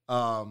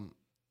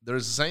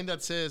 There's a saying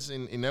that says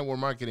in network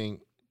marketing,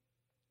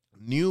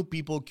 new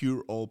people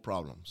cure all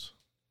problems.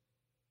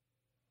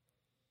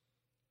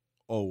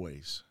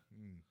 Always.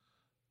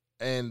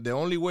 And the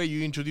only way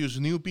you introduce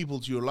new people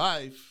to your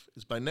life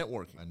is by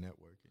networking.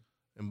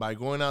 And by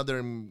going out there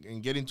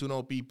and getting to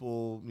know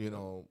people, you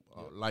know,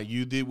 like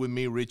you did with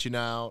me, reaching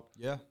out.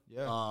 Yeah.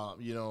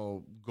 You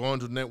know, going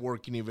to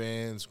networking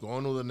events,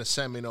 going to the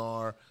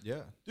seminar.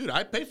 Yeah. Dude,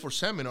 I pay for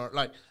seminar.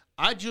 Like,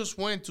 I just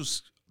went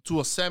to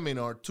a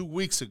seminar 2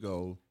 weeks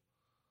ago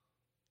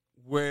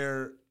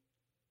where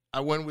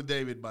I went with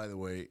David, by the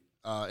way,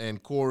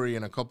 and Corey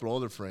and a couple of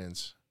other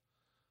friends.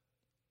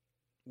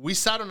 We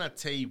sat on a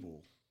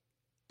table,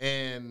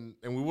 and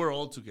we were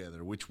all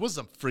together, which was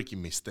a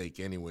freaking mistake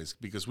anyways,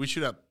 because we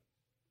should have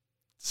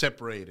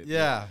separated.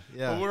 Yeah.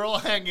 But we're all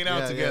hanging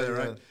out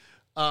together,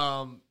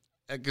 right?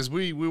 Because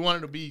we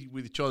wanted to be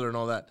with each other and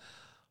all that.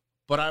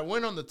 But I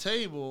went on the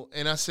table,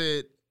 and I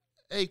said,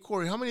 hey,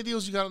 Corey, how many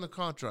deals you got on the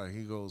contract?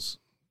 He goes,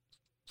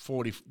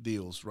 40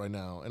 deals right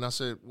now. And I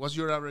said, what's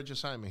your average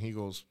assignment? He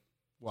goes,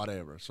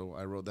 whatever. So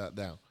I wrote that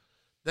down.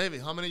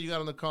 David, how many you got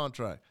on the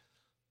contract?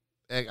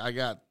 I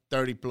got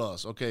 30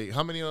 plus. Okay,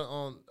 how many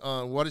on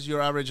what is your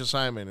average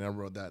assignment? And I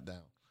wrote that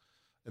down.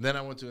 And then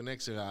I went to the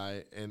next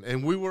guy,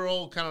 and we were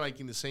all kind of like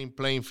in the same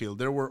playing field.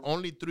 There were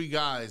only 3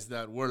 guys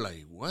that were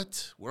like,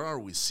 what? Where are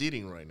we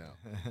sitting right now?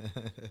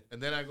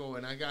 And then I go,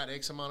 and I got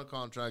X amount of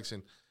contracts,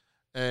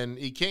 and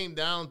it came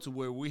down to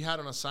where we had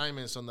on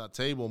assignments on that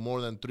table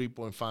more than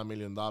 $3.5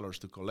 million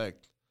to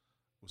collect.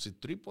 Was it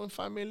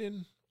 $3.5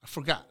 million? I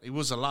forgot. It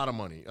was a lot of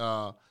money.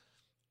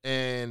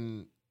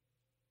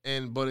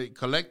 But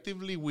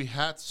collectively we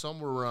had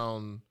somewhere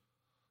around,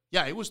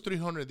 it was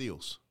 300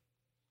 deals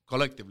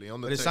collectively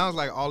on the table. But it sounds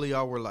like all of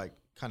y'all were like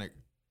kind of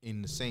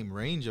in the same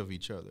range of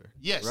each other.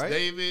 Yes, right?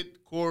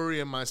 David, Corey,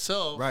 and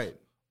myself. Right.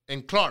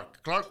 And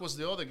Clark. Clark was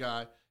the other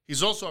guy.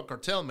 He's also a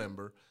cartel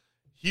member.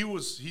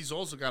 He's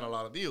also got a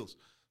lot of deals.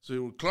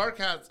 So Clark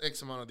had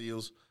X amount of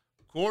deals.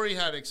 Corey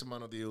had X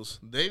amount of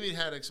deals. David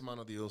had X amount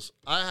of deals.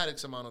 I had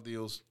X amount of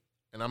deals.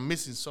 And I'm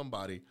missing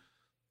somebody.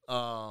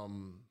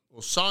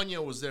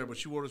 Sonia was there, but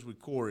she works with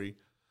Corey.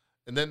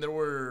 And then there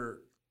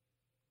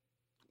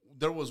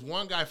was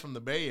one guy from the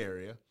Bay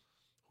Area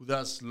who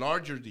does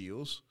larger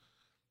deals.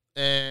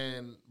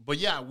 But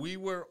we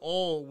were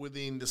all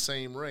within the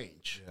same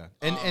range. Yeah.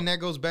 And that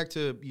goes back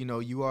to, you know,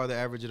 you are the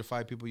average of the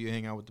 5 people you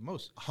hang out with the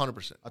most.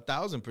 100%.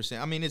 1,000%.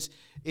 I mean,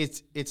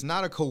 it's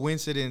not a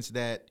coincidence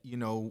that, you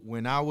know,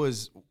 when I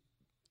was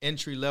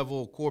entry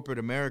level corporate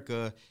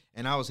America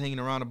and I was hanging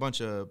around a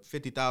bunch of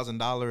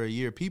 $50,000 a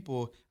year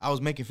people, I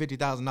was making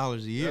 $50,000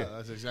 a year. Yeah,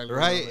 that's exactly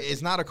right.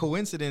 It's not a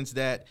coincidence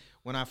that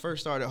when I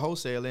first started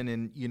wholesaling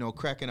and, you know,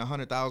 cracking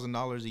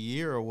 $100,000 a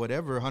year or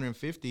whatever,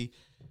 150,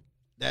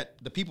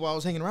 that the people I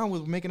was hanging around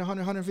with were making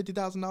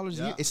 $150,000 a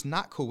year. It's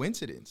not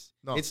coincidence.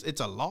 No. It's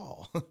a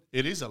law.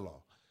 It is a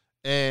law.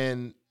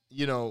 And,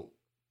 you know,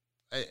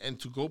 and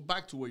to go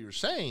back to what you're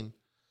saying,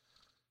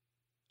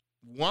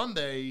 one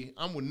day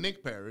I'm with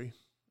Nick Perry,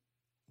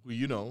 who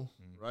you know,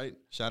 right?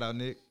 Shout out,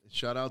 Nick.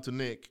 Shout out to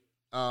Nick.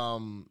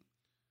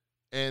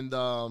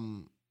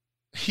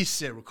 He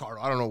said,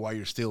 Ricardo, I don't know why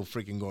you're still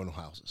freaking going to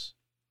houses.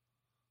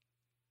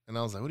 And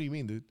I was like, what do you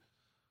mean, dude?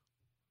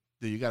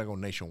 Dude, you got to go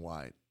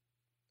nationwide.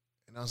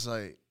 And I was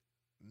like,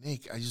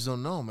 Nick, I just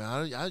don't know,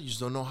 man. I just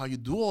don't know how you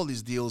do all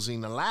these deals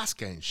in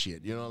Alaska and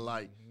shit. You know,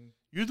 like,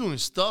 you're doing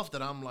stuff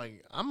that I'm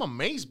like, I'm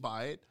amazed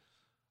by it.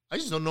 I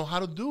just don't know how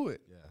to do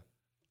it. Yeah.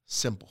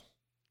 Simple.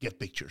 Get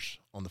pictures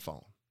on the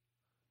phone.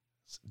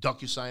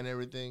 DocuSign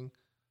everything.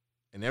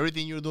 And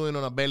everything you're doing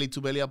on a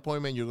belly-to-belly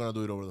appointment, you're going to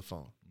do it over the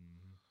phone.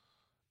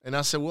 And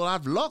I said, well,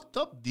 I've locked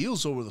up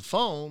deals over the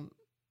phone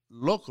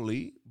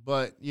locally,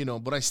 but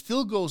I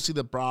still go see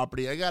the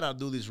property. I got to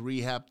do this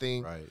rehab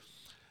thing. Right.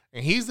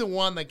 And he's the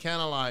one that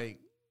kind of like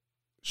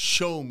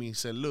showed me,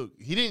 said, look,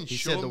 he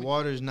said the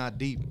water's not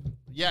deep.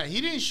 Yeah,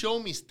 he didn't show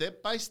me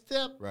step by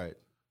step. Right.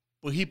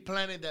 But he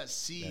planted that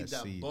seed,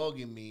 that bug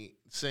in me,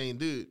 saying,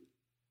 dude,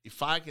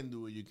 if I can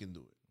do it, you can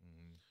do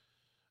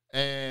it.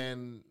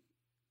 And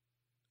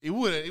it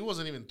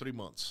wasn't even 3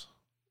 months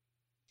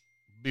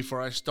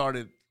before I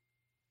started,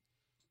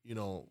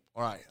 all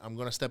right, I'm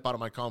going to step out of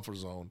my comfort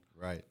zone.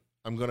 Right.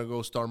 I'm going to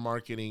go start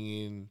marketing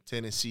in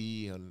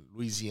Tennessee and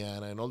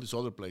Louisiana and all these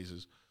other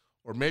places.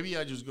 Or maybe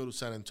I just go to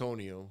San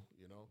Antonio,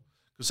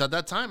 because at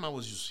that time I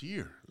was just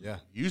here,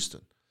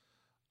 Houston.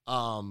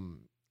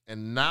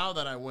 And now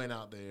that I went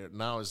out there,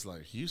 now it's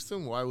like,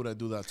 Houston, why would I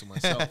do that to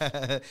myself?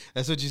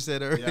 That's what you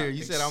said earlier. Yeah,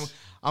 you said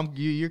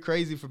you're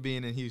crazy for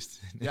being in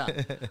Houston. Yeah.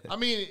 I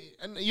mean,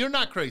 and you're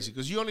not crazy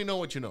because you only know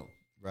what you know.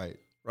 Right.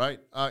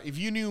 Right. If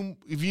you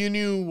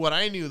knew what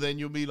I knew, then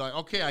you'll be like,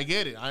 okay, I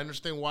get it. I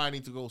understand why I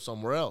need to go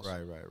somewhere else.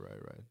 Right.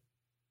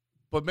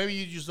 But maybe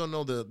you just don't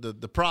know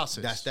the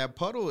process. That's that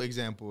puddle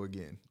example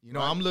again.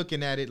 Right. I'm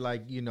looking at it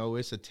like,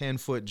 it's a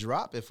 10-foot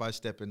drop if I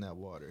step in that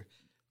water,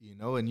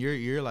 and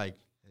you're like,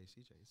 hey,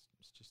 CJ,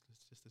 it's just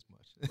this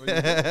much.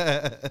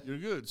 Well, you're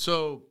good.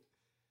 So,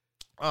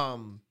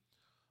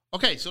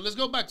 okay, so let's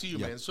go back to you,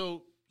 man.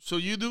 So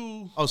you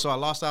do. Oh, so I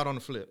lost out on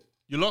the flip.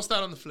 You lost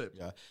out on the flip.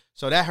 Yeah.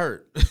 So that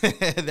hurt.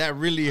 That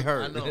really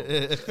hurt. I know.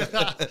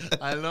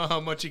 I know how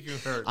much it can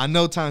hurt. I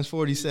know times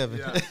 47.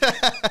 Yeah.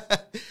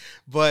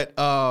 But,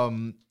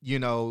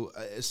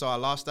 so I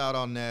lost out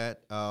on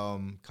that.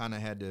 Kind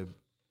of had to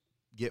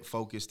get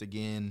focused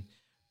again,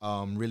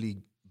 really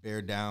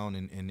bear down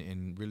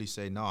and really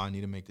say, no, I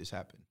need to make this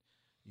happen.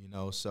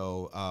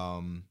 So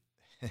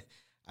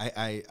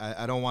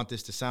I don't want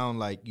this to sound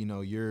like,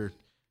 your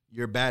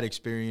bad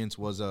experience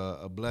was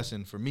a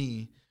blessing for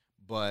me.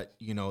 But,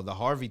 the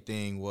Harvey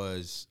thing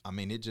was,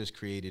 it just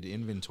created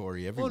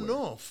inventory everywhere. Oh,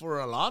 no. For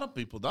a lot of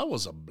people, that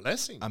was a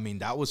blessing.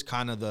 That was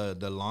kind of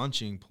the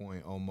launching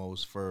point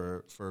almost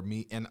for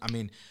me. And,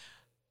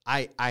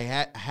 I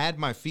had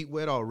my feet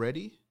wet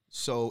already,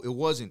 so it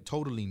wasn't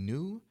totally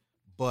new,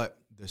 but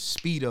the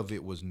speed of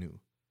it was new,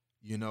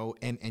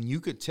 And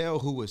you could tell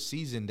who was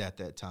seasoned at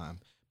that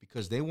time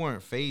because they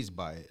weren't fazed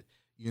by it.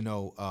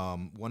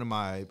 One of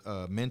my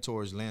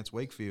mentors, Lance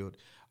Wakefield,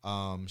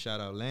 shout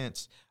out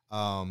Lance,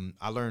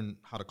 I learned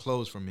how to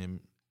close from him,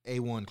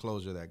 A1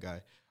 closer, that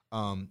guy.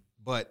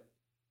 But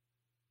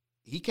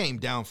he came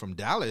down from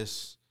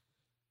Dallas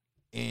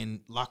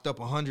and locked up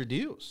 100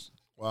 deals.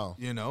 Wow.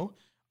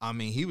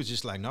 He was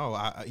just like, no,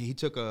 he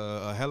took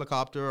a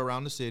helicopter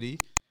around the city,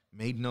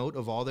 made note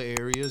of all the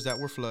areas that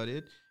were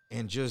flooded,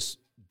 and just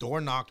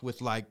door knocked with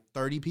like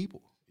 30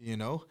 people,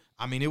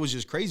 it was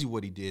just crazy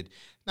what he did.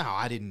 Now,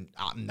 I didn't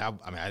know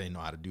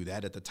how to do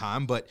that at the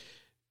time, but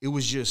it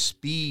was just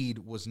speed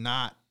was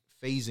not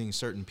phasing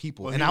certain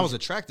people. Well, and I was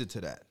attracted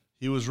to that.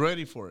 He was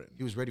ready for it.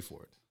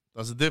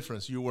 That's the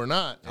difference. You were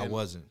not. I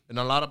wasn't. And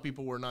a lot of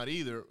people were not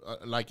either.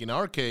 Like in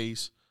our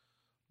case,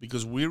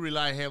 because we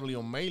rely heavily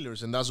on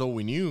mailers, and that's all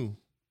we knew.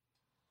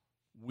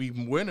 We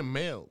went and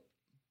mailed,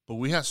 but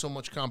we had so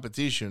much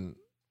competition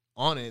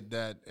on it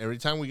that every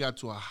time we got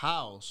to a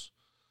house,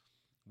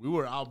 we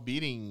were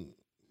outbeating,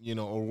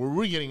 or we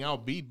were getting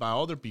outbeat by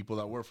other people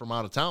that were from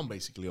out of town,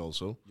 basically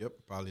also. Yep,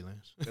 probably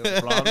Lance.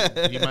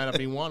 He might have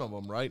been one of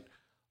them, right?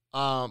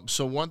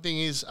 So one thing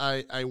is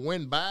I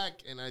went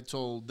back and I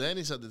told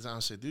Dennis at the time, I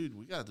said, dude,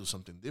 we got to do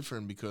something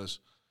different because,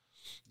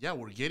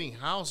 we're getting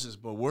houses,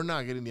 but we're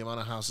not getting the amount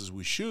of houses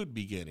we should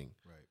be getting.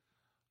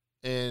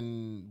 Right.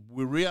 And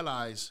we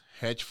realized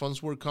hedge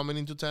funds were coming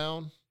into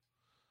town.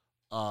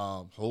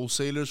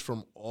 Wholesalers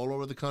from all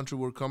over the country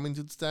were coming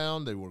to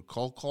town. They were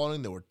cold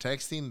calling. They were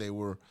texting. They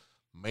were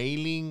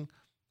mailing.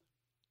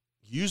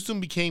 Houston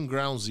became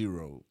ground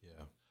zero.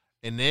 Yeah.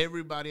 And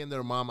everybody and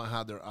their mama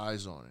had their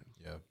eyes on it.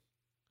 Yeah.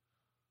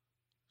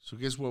 So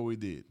guess what we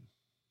did?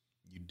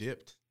 You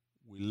dipped.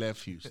 We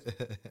left Houston.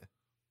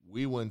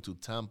 We went to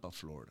Tampa,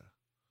 Florida.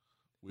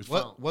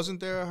 Wasn't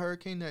there a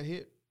hurricane that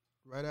hit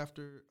right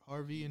after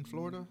Harvey in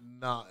Florida?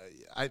 No,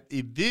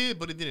 it did,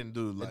 but it didn't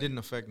do like. It didn't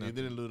affect nothing. It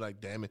didn't do like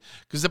damage.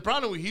 Because the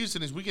problem with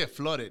Houston is we get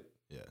flooded.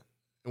 Yeah.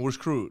 And we're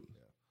screwed.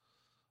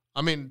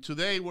 Yeah.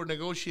 Today we're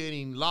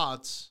negotiating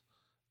lots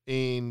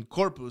in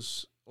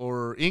Corpus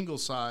or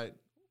Ingleside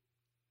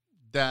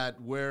that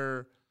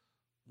were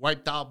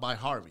wiped out by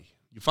Harvey.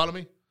 You follow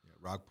me? Yeah,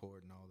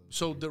 Rockport and all those.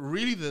 So the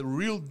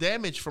real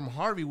damage from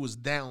Harvey was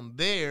down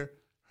there,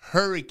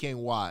 hurricane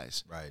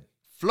wise. Right.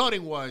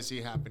 Flooding wise,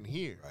 it happened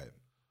here. Right.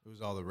 It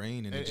was all the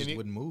rain and it just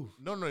wouldn't move.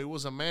 No, it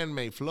was a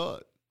man-made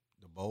flood.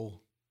 The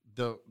bowl.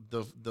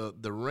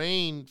 The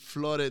rain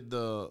flooded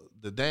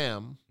the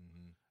dam,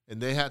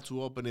 and they had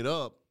to open it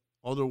up.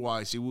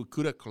 Otherwise, it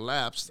could have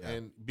collapsed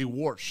and be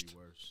worse.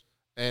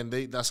 And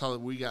that's how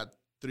we got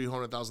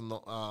 300,000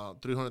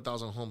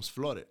 homes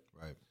flooded.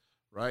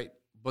 Right.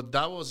 But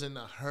that wasn't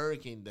a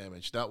hurricane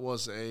damage. That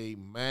was a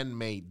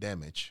man-made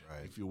damage,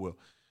 if you will.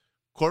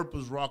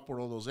 Corpus, Rockport,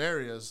 all those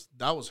areas,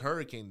 that was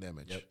hurricane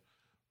damage,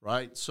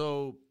 right?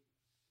 So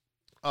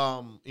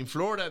in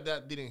Florida,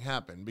 that didn't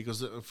happen because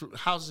the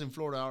houses in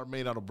Florida are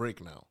made out of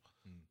brick now.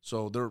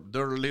 So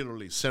they're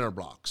literally center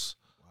blocks.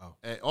 Wow.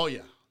 And, oh,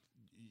 yeah.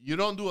 You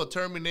don't do a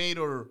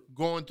Terminator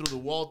going through the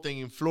wall thing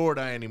in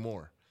Florida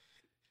anymore.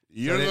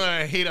 You're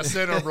going to hit a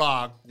center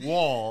block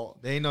wall.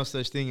 There ain't no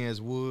such thing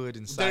as wood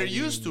and siding. There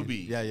used to be.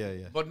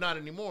 Yeah. But not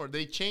anymore.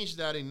 They changed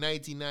that in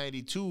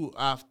 1992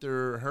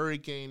 after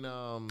Hurricane,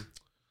 I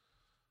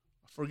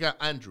forgot,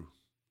 Andrew.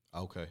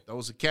 Okay. That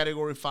was a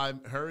Category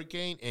 5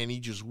 hurricane, and he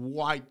just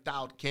wiped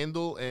out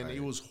Kendall, and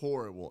it was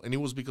horrible. And it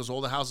was because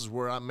all the houses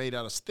were made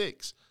out of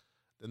sticks.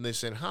 Then they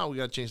said, we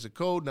got to change the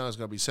code. Now it's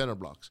going to be center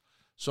blocks.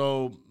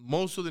 So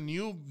most of the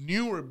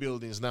newer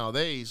buildings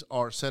nowadays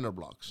are center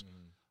blocks.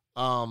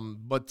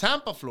 But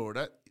Tampa,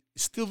 Florida,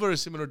 is still very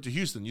similar to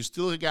Houston. You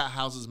still got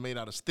houses made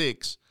out of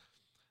sticks.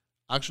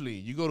 Actually,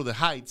 you go to the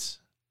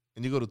Heights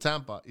and you go to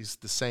Tampa, it's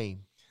the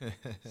same.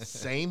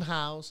 Same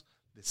house,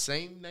 the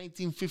same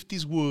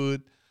 1950s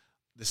wood,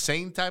 the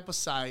same type of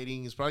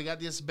siding. It's probably got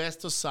the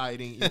asbestos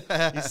siding.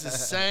 It's the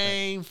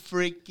same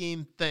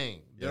freaking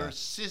thing. They're a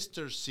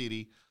sister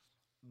city.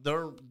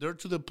 They're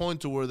to the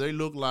point to where they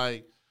look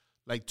like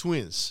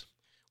twins.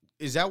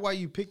 Is that why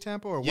you picked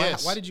Tampa, or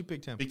yes, why did you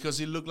pick Tampa? Because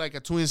it looked like a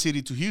twin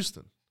city to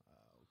Houston.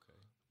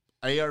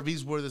 Okay.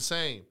 ARVs were the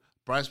same.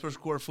 Price per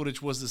square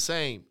footage was the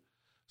same.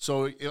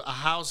 So a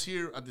house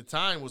here at the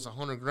time was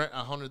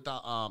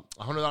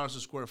 $100 a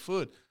square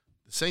foot.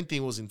 The same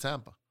thing was in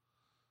Tampa.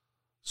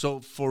 So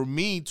for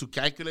me to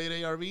calculate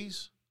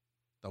ARVs,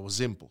 that was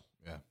simple.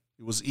 Yeah,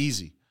 it was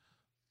easy.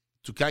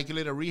 To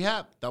calculate a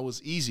rehab, that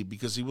was easy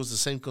because it was the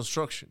same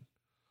construction,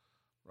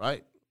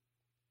 right?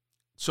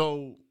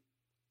 So.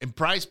 And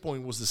price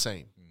point was the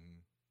same.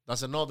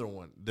 That's another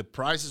one. The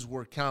prices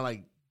were kind of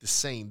like the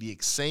same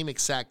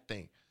exact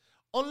thing.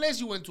 Unless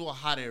you went to a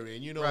hot area.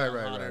 And a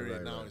hot area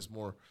now is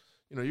more,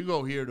 you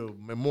go here to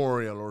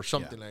Memorial or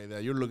something like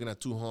that. You're looking at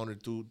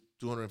 $200 to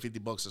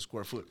 $250 a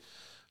square foot.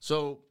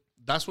 So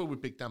that's where we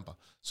picked Tampa.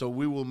 So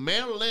we will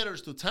mail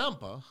letters to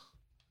Tampa,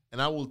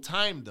 and I will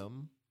time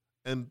them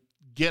and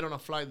get on a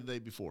flight the day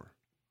before.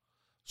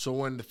 So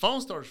when the phone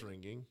starts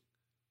ringing,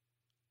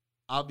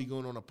 I'll be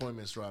going on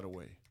appointments right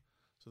away.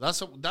 So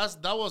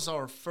that was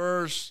our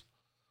first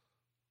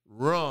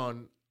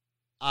run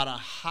at a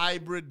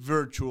hybrid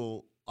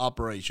virtual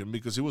operation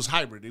because it was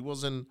hybrid. It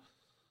wasn't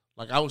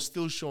like I was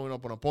still showing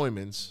up on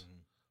appointments,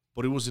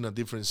 but it was in a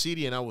different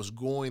city, and I was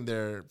going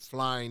there,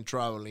 flying,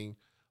 traveling.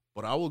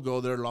 But I would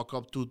go there, lock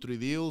up 2-3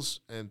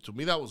 deals, and to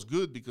me that was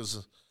good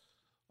because,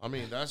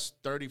 that's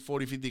 30,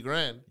 40, 50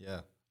 grand.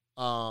 Yeah.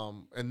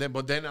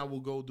 But then I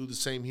will go do the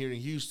same here in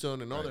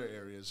Houston and other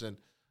areas, and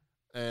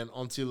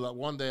until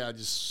one day I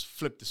just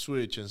flipped the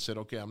switch and said,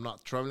 okay, I'm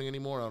not traveling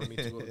anymore. I don't need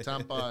to go to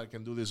Tampa. I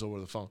can do this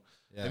over the phone.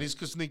 Yeah. And it's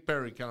because Nick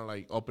Perry kind of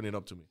like opened it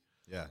up to me.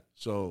 Yeah.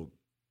 So,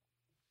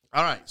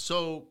 all right.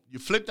 So you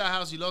flipped that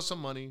house. You lost some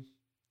money.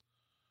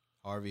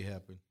 Harvey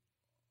happened.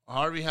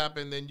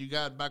 Then you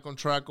got back on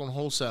track on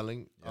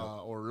wholesaling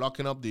or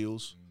locking up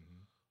deals.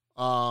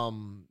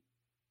 That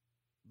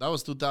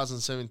was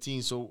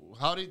 2017. So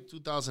how did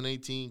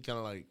 2018 kind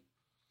of like?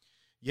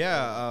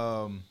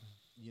 Yeah.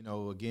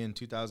 Again,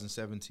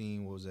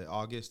 2017 was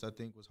August, I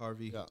think, was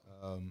Harvey. Yeah.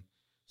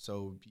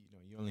 So,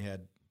 you only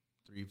had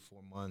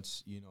 3-4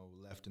 months,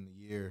 left in the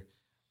year.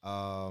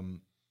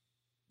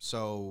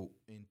 So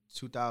in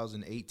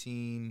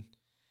 2018,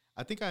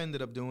 I think I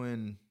ended up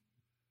doing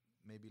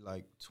maybe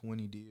like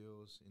 20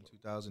 deals in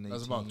 2018.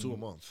 That's about 2 a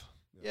month.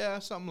 Yeah,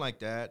 something like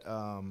that.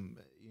 I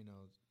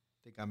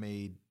think I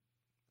made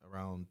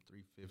around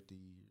 350.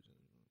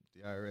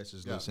 The IRS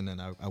is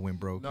listening. I went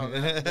broke. No,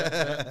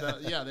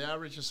 the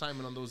average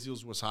assignment on those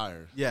deals was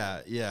higher.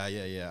 Yeah.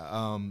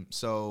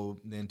 So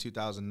then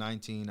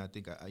 2019, I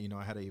think I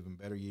had an even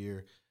better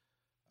year.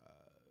 I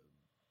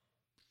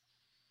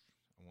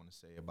want to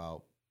say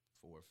about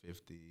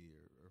 450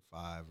 or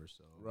 5 or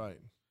so.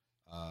 Right.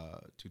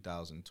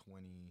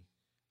 2020,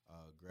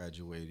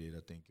 graduated.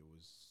 I think it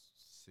was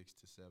 6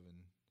 to 7.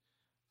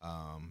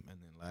 And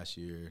then last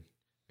year.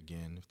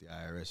 Again, if the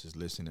IRS is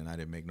listening, I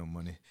didn't make no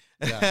money.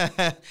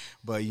 Yeah.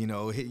 But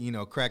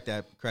crack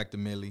the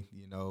milli,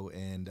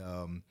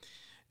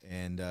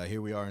 and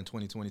here we are in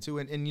 2022.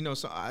 And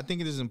so I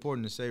think it is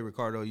important to say,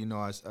 Ricardo,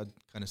 I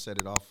kind of said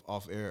it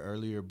off air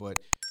earlier,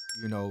 but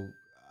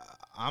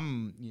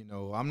I'm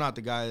not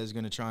the guy that's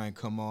gonna try and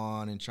come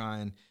on and try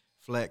and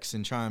flex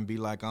and try and be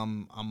like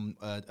I'm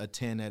a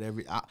 10 at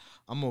every.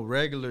 I'm a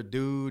regular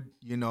dude,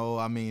 you know.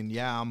 I mean,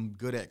 yeah, I'm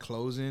good at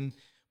closing,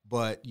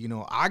 but you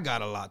know, I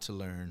got a lot to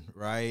learn,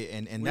 right?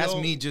 And that's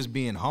me just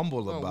being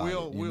humble about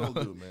it. We all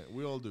do, man.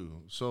 We all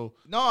do. So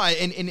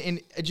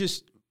and I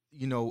just,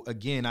 you know,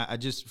 again, I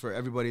just, for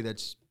everybody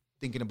that's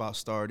thinking about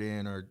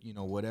starting or, you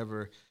know,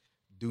 whatever,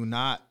 do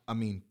not, I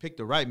mean, pick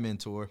the right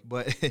mentor,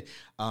 but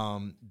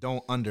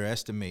don't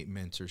underestimate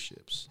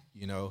mentorships.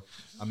 You know,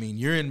 I mean,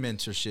 you're in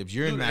mentorships,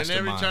 you're in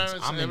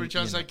masterminds. And every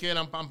chance I can,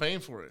 I'm paying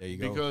for it. There you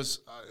go. Because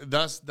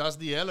that's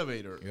the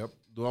elevator. Yep.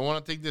 Do I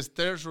want to take the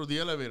stairs or the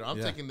elevator? I'm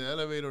taking the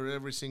elevator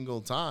every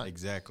single time.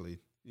 Exactly.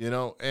 You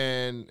know,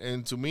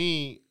 and to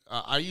me,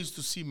 I used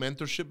to see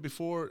mentorship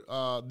before,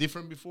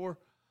 different before.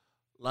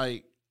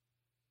 Like,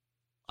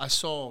 I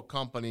saw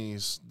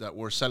companies that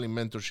were selling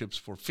mentorships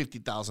for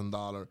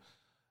 $50,000.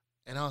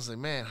 And I was like,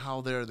 man, how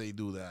dare they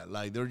do that?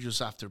 Like, they're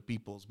just after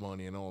people's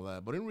money and all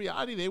that. But in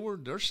reality,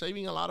 they're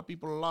saving a lot of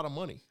people a lot of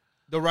money.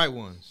 The right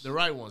ones. The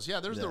right ones. Yeah,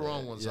 there's the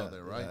wrong ones out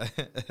there, right?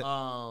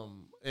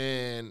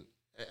 And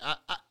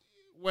I,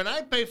 when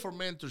I pay for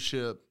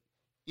mentorship,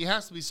 it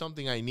has to be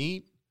something I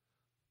need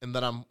and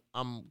that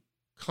I'm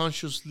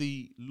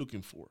consciously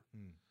looking for.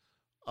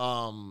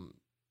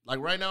 Like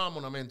right now, I'm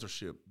on a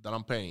mentorship that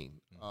I'm paying,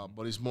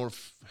 but it's more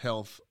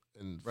health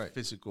and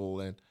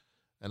physical,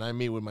 and I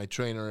meet with my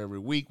trainer every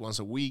week, once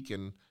a week,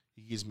 and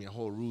he gives me a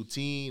whole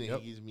routine,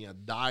 and he gives me a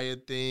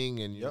diet thing,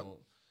 and you know,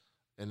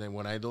 and then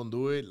when I don't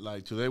do it,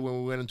 like today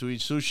when we went to eat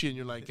sushi, and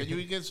you're like, "Can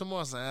you get some more?"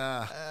 I was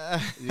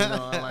like, you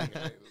know,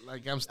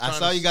 I'm. I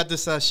saw you got the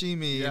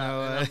sashimi. You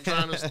know, and I'm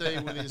trying to stay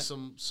within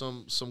some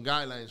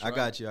guidelines. Right?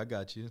 I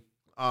got you.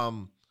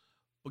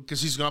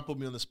 Because he's gonna put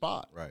me on the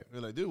spot. Right.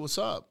 You're like, dude, what's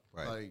up?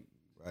 Right. Like,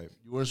 right.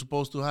 You weren't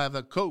supposed to have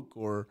that Coke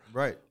or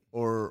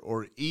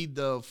or eat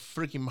the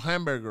freaking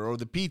hamburger or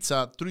the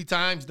pizza 3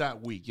 times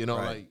that week. You know,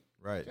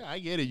 right. Yeah, I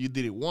get it. You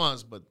did it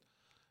once, but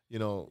you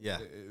know,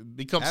 it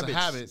becomes Habits. a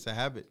habit. It's a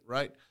habit,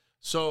 right?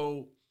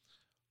 So,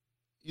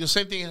 you know,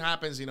 same thing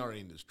happens in our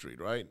industry,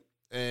 right?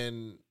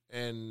 And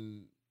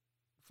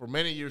for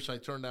many years, I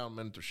turned down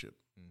mentorship.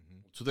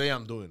 Today,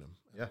 I'm doing them.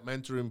 Yeah.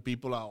 Mentoring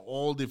people at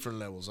all different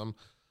levels. I'm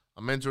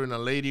mentoring a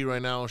lady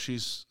right now.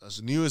 She's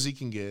as new as he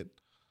can get.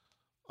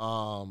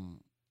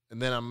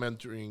 And then I'm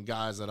mentoring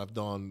guys that have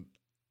done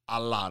a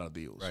lot of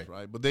deals,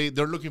 right? But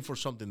they're looking for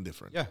something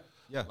different.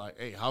 Yeah. Like,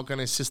 hey, how can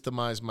I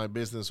systemize my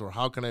business, or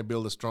how can I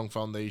build a strong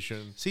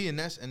foundation? See, and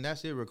that's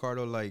it,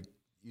 Ricardo. Like,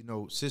 you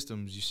know,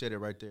 systems. You said it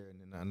right there,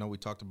 and I know we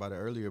talked about it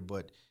earlier,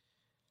 but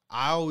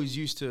I always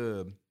used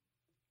to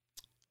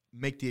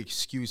make the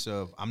excuse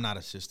of I'm not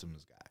a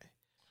systems guy,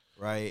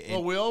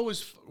 right? Well,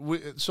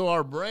 so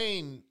our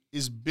brain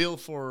is built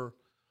for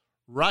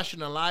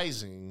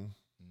rationalizing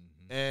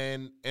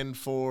and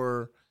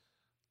for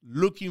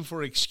looking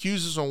for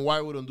excuses on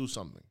why we don't do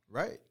something.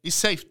 Right. It's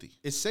safety.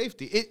 It's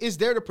safety. It's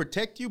there to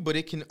protect you, but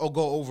it can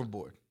go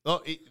overboard.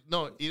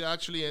 It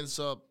actually ends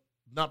up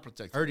not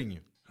protecting.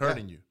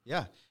 Hurting you.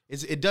 Yeah.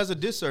 It does a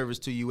disservice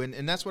to you.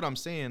 And that's what I'm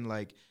saying.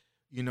 Like,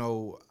 you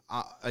know,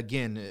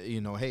 again, you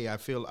know, hey, I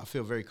feel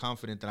very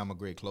confident that I'm a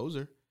great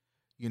closer,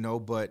 you know,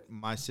 but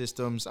my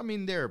systems, I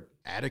mean, they're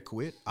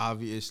adequate,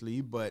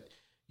 obviously, but,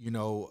 you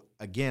know,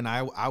 again,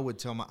 I would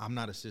tell I'm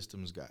not a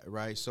systems guy,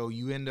 right? So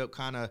you end up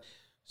kind of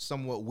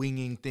somewhat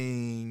winging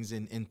things,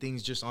 and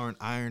things just aren't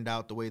ironed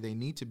out the way they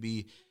need to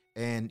be.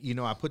 And, you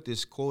know, I put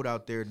this quote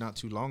out there not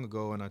too long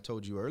ago, and I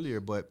told you earlier,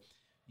 but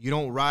you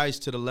don't rise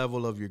to the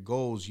level of your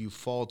goals, you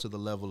fall to the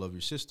level of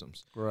your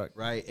systems. Correct.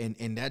 Right?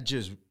 And that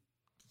just,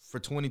 for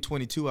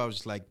 2022, I was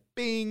just like,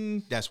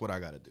 bing, that's what I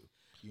got to do.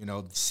 You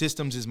know,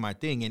 systems is my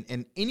thing.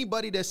 And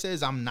anybody that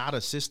says I'm not a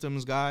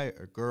systems guy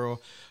or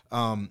girl,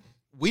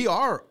 we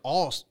are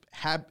all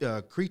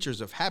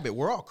creatures of habit.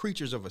 We're all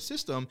creatures of a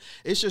system.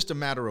 It's just a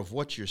matter of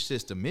what your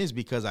system is,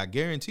 because I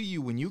guarantee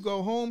you, when you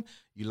go home,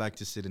 you like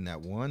to sit in that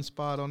one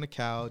spot on the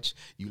couch.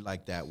 You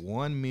like that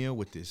one meal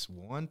with this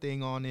one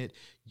thing on it.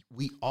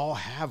 We all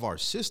have our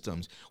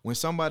systems. When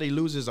somebody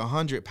loses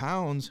 100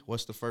 pounds,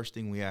 what's the first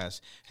thing we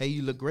ask? Hey,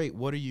 you look great.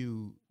 What are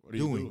you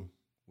doing?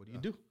 What do you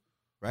do?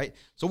 Right?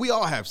 So we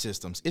all have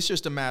systems. It's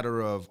just a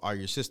matter of, are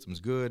your systems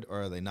good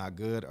or are they not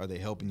good? Are they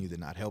helping you? They're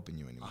not helping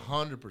you anymore.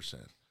 100%.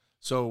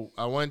 So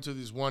I went to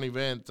this one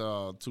event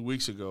 2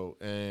 weeks ago,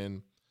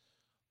 and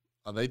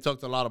they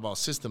talked a lot about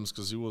systems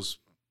because it was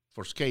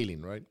for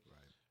scaling, right?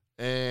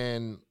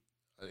 And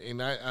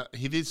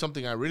he did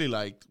something I really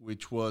liked,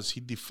 which was he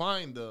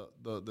defined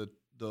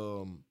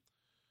the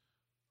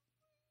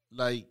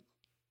like,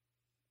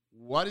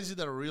 what is it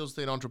that a real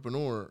estate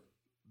entrepreneur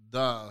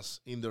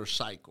does in their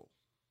cycle?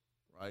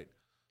 Right.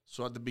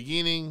 So at the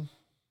beginning,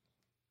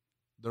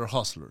 they're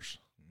hustlers,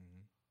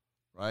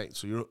 right?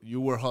 So you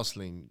were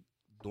hustling,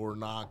 door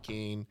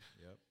knocking,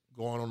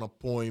 going on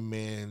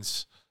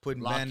appointments,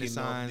 putting bandit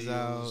signs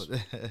out,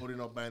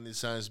 putting up bandit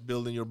signs,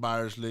 building your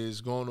buyers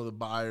list, going to the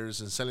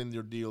buyers and selling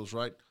your deals,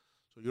 right?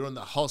 So you're in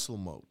the hustle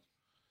mode.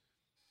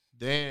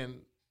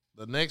 Then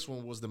the next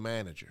one was the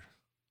manager.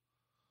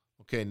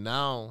 Okay,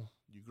 now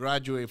you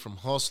graduate from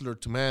hustler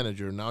to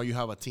manager. Now you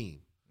have a team.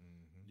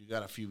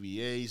 got a few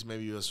VAs,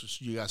 maybe you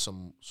got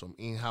some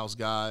in-house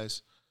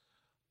guys,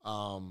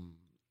 and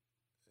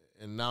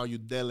now you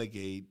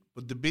delegate,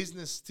 but the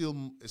business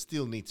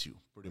still needs you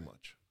pretty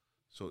much.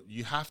 So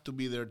you have to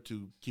be there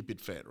to keep it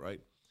fed,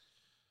 right?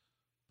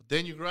 But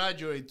then you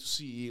graduate to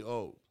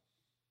CEO.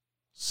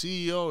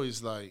 CEO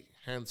is like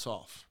hands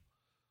off.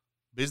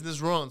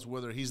 Business runs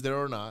whether he's there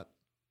or not.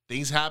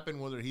 Things happen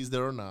whether he's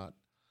there or not.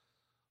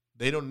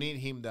 They don't need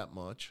him that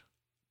much.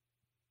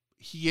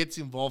 He gets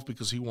involved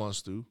because he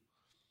wants to.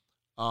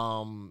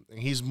 And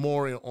he's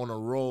more on a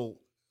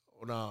role,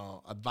 on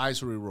a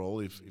advisory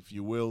role, if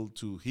you will,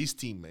 to his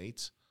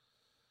teammates.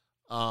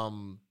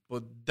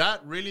 But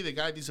that really, the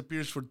guy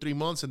disappears for 3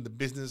 months and the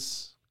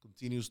business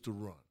continues to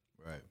run.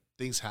 Right.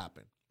 Things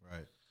happen.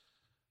 Right.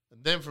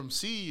 And then from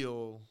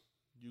CEO,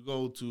 you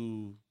go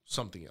to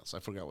something else. I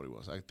forgot what it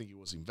was. I think it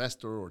was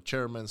investor or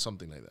chairman,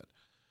 something like that.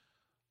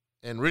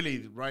 And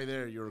really, right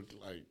there, you're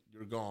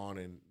gone,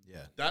 and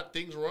that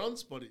thing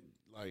runs, but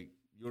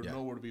you're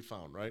nowhere to be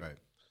found, right? Right.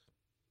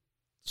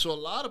 So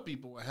a lot of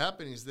people, what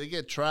happens is they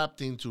get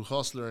trapped into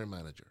hustler and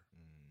manager,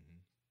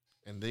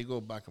 and they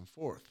go back and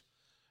forth.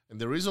 And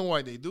the reason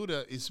why they do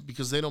that is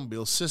because they don't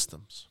build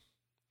systems.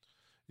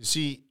 You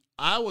see,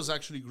 I was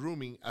actually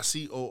grooming a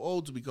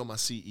COO to become a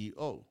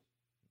CEO.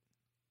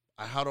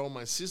 I had all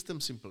my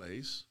systems in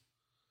place.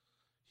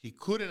 He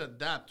couldn't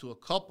adapt to a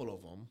couple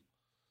of them.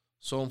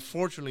 So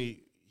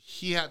unfortunately,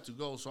 he had to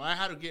go. So I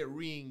had to get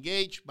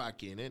re-engaged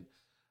back in it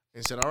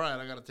and said, all right,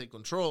 I got to take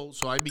control.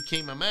 So I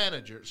became a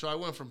manager. So I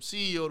went from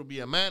CEO to be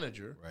a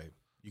manager. Right.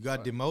 You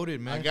got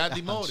demoted, man. I got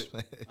demoted.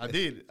 I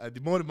did. I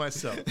demoted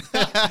myself.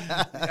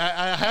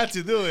 I had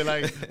to do it.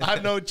 Like, I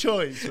had no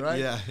choice, right?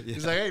 Yeah.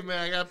 It's like, hey, man,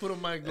 I got to put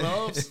on my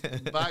gloves,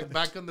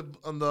 back on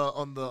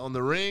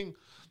the ring,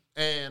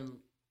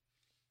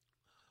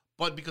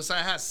 but because I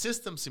had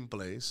systems in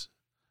place,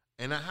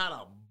 and I had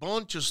a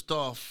bunch of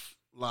stuff,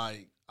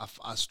 like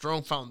a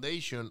strong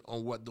foundation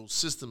on what those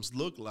systems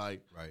look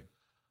like. Right.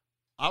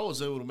 I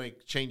was able to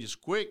make changes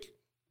quick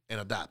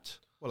and adapt.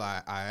 Well,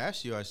 I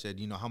asked you, I said,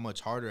 how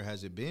much harder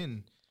has it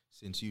been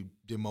since you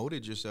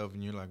demoted yourself?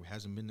 And you're like, it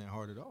hasn't been that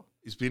hard at all.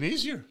 It's been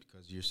easier.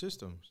 Because of your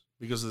systems.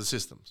 Because of the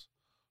systems,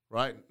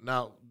 right?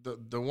 Now,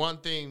 the one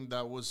thing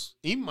that was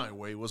in my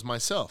way was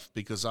myself,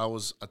 because I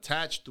was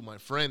attached to my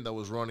friend that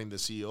was running the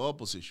CEO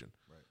position.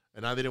 Right.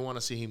 And I didn't want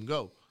to see him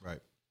go. Right.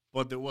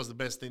 But it was the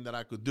best thing that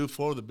I could do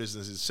for the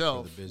business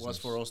itself was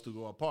for us to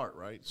go apart,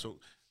 right? So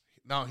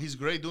now he's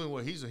great doing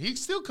what he's doing. He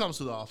still comes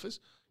to the office.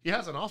 He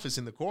has an office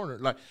in the corner.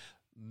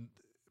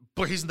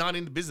 But he's not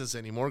in the business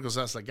anymore because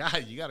that's like,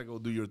 guy, you got to go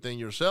do your thing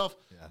yourself.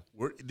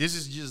 Yeah. This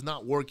is just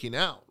not working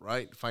out,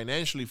 right?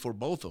 Financially for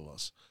both of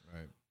us.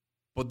 Right.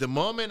 But the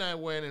moment I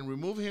went and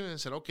removed him and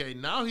said, okay,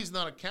 now he's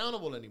not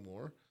accountable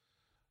anymore.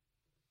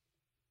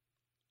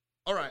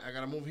 All right, I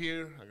got to move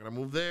here. I got to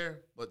move there.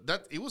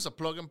 But it was a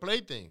plug and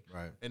play thing.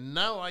 Right. And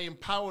now I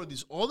empower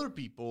these other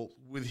people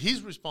with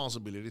his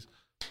responsibilities.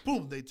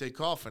 Boom, they take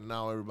off and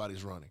now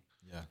everybody's running.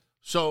 Yeah.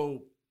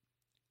 So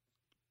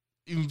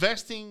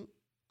investing,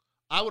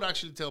 I would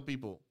actually tell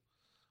people,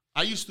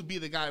 I used to be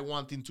the guy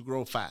wanting to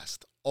grow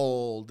fast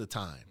all the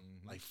time.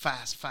 Like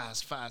fast.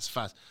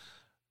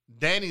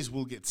 Dennis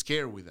will get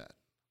scared with that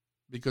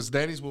because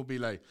Dennis will be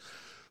like,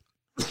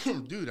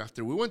 dude,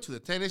 after we went to the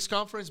 10X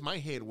conference, my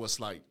head was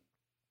like,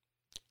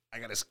 I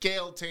got to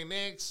scale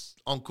 10X.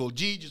 Uncle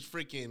G just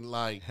freaking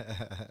like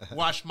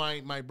wash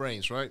my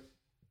brains, right?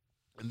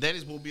 And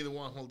Dennis will be the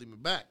one holding me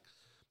back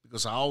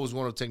because I always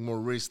want to take more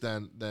risks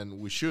than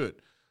we should.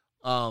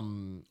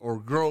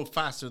 Or grow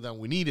faster than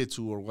we needed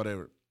to, or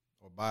whatever.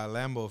 Or buy a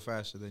Lambo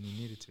faster than you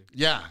needed to.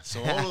 Yeah,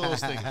 so all of those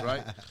things,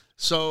 right?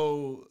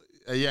 So,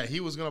 he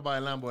was going to buy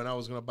a Lambo and I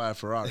was going to buy a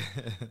Ferrari.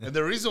 And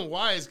the reason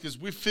why is because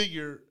we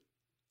figure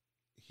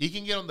he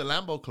can get on the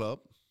Lambo club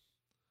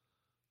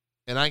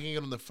and I can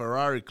get on the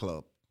Ferrari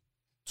club.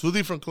 2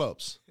 different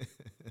clubs.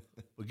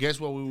 But guess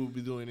what we will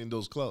be doing in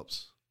those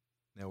clubs?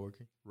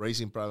 Networking.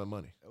 Raising private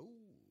money. Oh.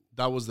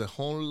 That was the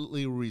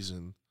only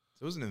reason.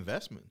 So it was an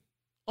investment.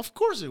 Of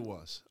course it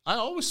was. I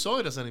always saw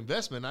it as an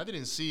investment. I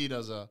didn't see it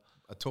as a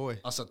toy.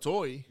 As a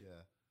toy. Yeah.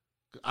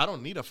 I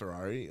don't need a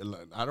Ferrari.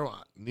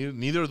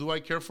 Neither do I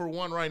care for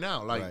one right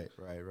now. Right.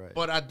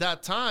 But at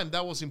that time,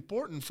 that was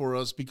important for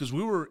us because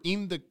we were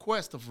in the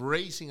quest of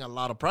raising a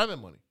lot of private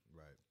money.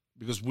 Right.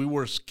 Because we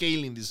were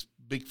scaling this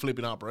big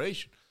flipping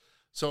operation.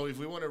 So if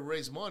we want to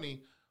raise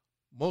money,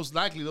 most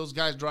likely those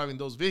guys driving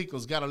those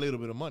vehicles got a little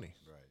bit of money.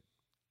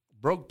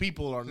 Broke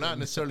people are not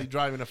necessarily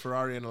driving a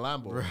Ferrari and a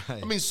Lambo.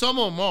 Right. I mean, some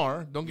of them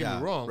are. Don't get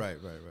me wrong. Right.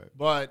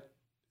 But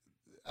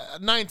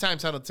 9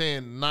 times out of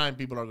 10, 9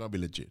 people are going to be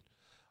legit.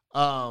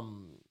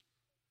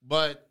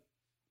 But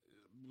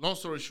long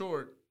story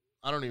short,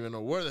 I don't even know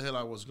where the hell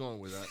I was going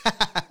with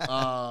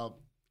that.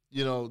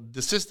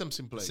 The system's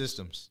in place.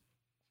 Systems.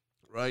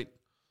 Right?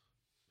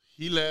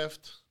 He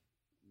left.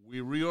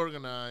 We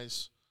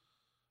reorganized.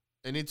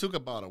 And it took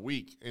about a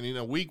week. And in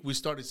a week, we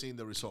started seeing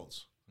the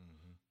results.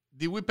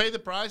 Did we pay the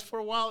price for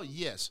a while?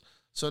 Yes.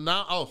 So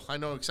now, I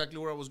know exactly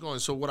where I was going.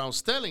 So what I was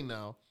telling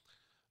now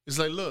is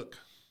like, look,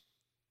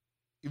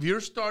 if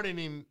you're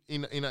starting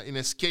in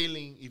a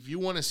scaling, if you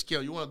want to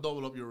scale, you want to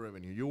double up your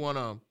revenue, you want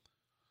to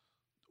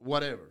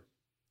whatever,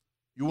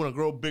 you want to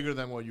grow bigger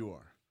than what you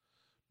are.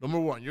 Number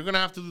one, you're gonna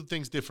have to do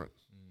things different.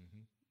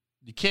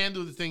 You can't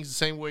do the things the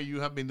same way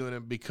you have been doing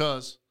it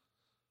because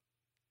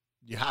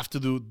you have to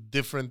do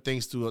different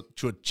things to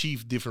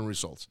achieve different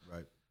results.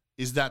 Right.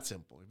 It's that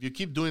simple. If you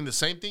keep doing the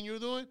same thing you're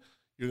doing,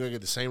 you're going to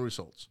get the same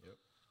results.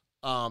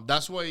 Yep.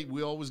 That's why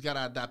we always got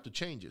to adapt to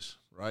changes,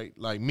 right?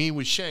 Like me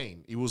with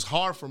Shane. It was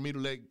hard for me to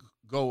let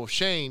go of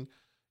Shane.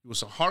 It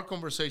was a hard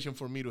conversation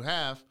for me to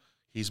have.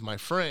 He's my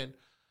friend.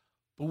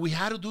 But we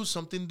had to do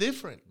something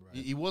different.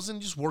 Right. It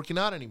wasn't just working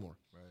out anymore.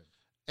 Right.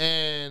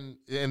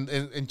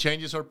 And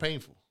changes are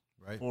painful.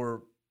 Right.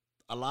 For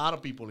a lot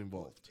of people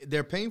involved.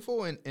 They're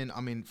painful, and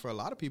I mean, for a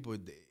lot of people,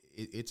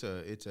 it's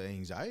an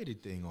anxiety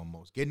thing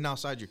almost. Getting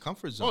outside your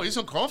comfort zone. Oh, it's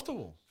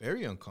uncomfortable.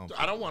 Very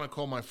uncomfortable. I don't want to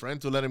call my friend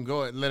to let him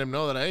go and let him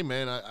know that, hey,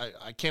 man,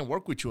 I can't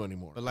work with you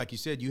anymore. But like you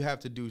said, you have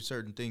to do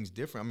certain things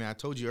different. I mean, I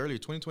told you earlier,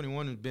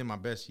 2021 has been my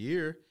best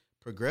year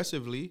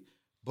progressively,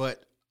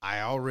 but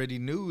I already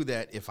knew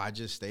that if I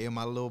just stay in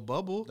my little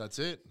bubble, that's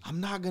it. I'm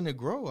not going to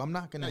grow. I'm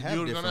not going to have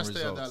different results.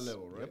 You're going to stay at that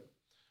level, right? Yep.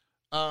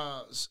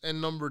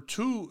 And number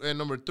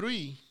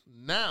three,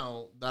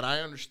 now that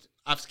I understand,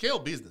 I've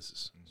scaled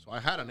businesses. Mm-hmm. So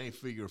I had an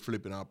 8-figure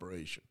flipping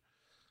operation.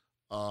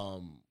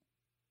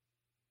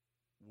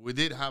 We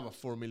did have a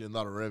 $4 million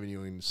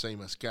revenue in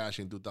Same as Cash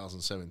in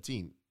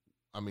 2017.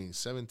 I mean,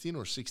 17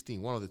 or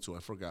 16, one of the two, I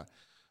forgot.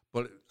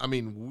 But, I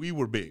mean, we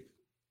were big.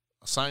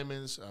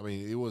 Assignments, I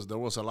mean, there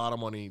was a lot of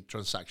money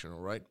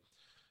transactional, right?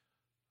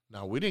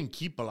 Now, we didn't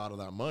keep a lot of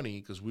that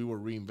money because we were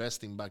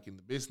reinvesting back in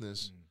the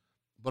business. Mm.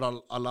 But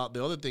a lot.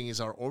 The other thing is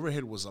our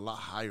overhead was a lot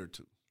higher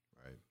too.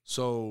 Right.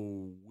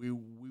 So we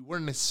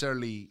weren't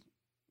necessarily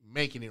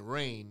making it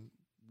rain.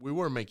 We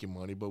were making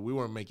money, but we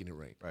weren't making it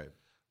rain.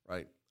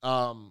 Right.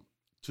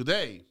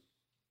 Today,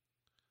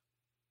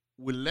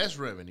 with less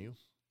revenue,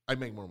 I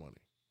make more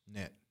money.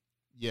 Net.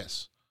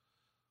 Yes.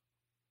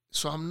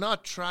 So I'm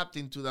not trapped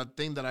into that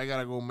thing that I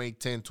gotta go make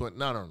 10, 20.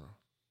 No.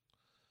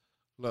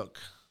 Look,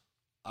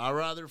 I'd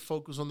rather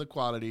focus on the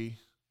quality.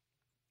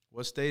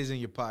 What stays in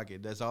your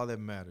pocket, that's all that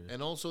matters.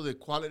 And also the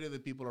quality of the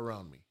people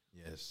around me.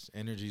 Yes,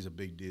 energy is a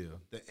big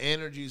deal. The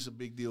energy is a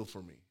big deal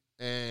for me.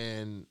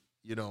 And,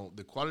 you know,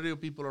 the quality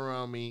of people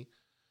around me,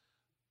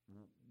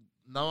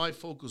 now I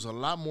focus a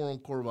lot more on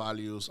core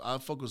values. I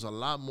focus a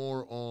lot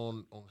more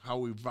on how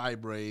we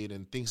vibrate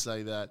and things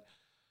like that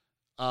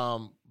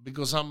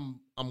because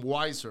I'm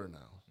wiser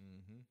now.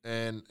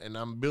 Mm-hmm. And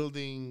I'm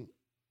building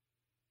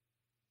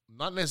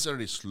not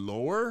necessarily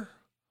slower,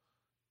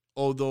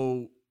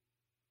 although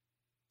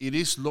it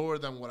is slower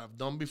than what I've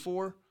done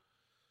before.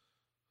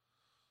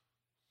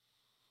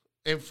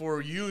 And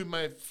for you,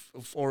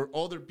 for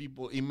other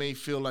people, it may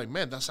feel like,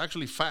 man, that's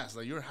actually fast.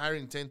 Like you're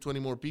hiring 10, 20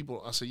 more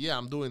people. I say, yeah,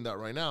 I'm doing that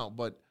right now,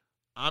 but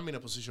I'm in a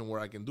position where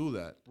I can do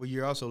that. Well,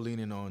 you're also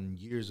leaning on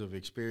years of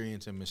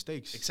experience and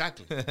mistakes.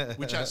 Exactly,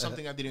 which is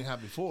something I didn't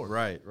have before.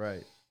 Right.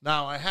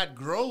 Now, I had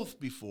growth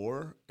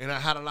before, and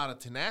I had a lot of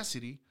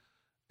tenacity,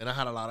 and I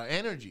had a lot of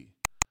energy.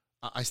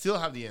 I still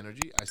have the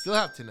energy. I still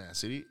have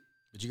tenacity.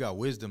 But you got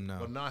wisdom now.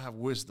 But now I have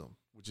wisdom,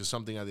 which is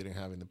something I didn't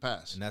have in the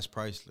past. And that's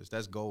priceless.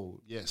 That's gold.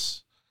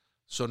 Yes.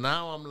 So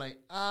now I'm like,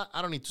 I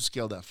don't need to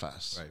scale that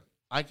fast. Right.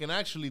 I can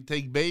actually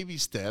take baby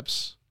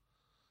steps,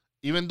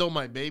 even though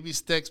my baby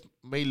steps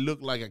may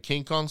look like a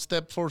King Kong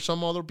step for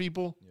some other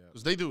people.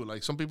 Because they do.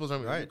 Like some people say,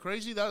 are you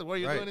crazy? That what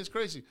you're doing is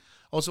crazy.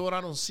 Also, what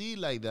I don't see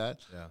like that.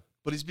 Yeah.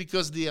 But it's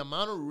because the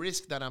amount of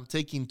risk that I'm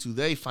taking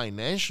today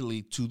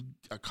financially to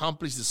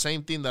accomplish the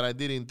same thing that I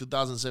did in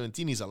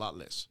 2017 is a lot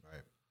less.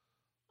 Right.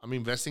 I'm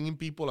investing in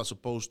people as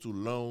opposed to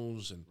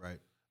loans and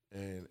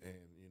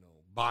you know,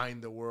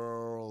 buying the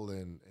world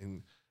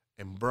and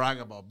brag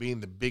about being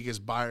the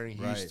biggest buyer in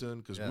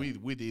Houston because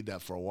we did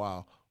that for a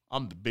while.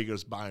 I'm the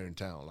biggest buyer in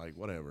town, like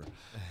whatever,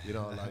 you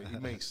know,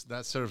 like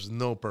that serves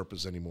no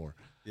purpose anymore.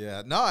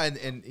 Yeah, no,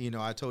 and you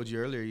know, I told you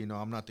earlier, you know,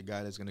 I'm not the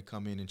guy that's gonna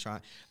come in and try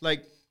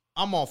like.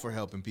 I'm all for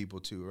helping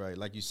people too, right?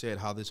 Like you said,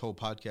 how this whole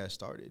podcast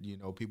started. You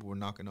know, people were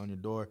knocking on your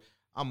door.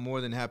 I'm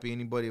more than happy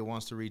anybody that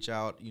wants to reach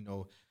out. You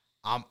know,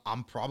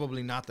 I'm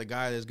probably not the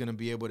guy that's going to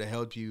be able to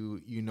help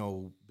you, you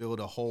know, build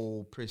a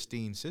whole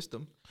pristine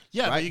system.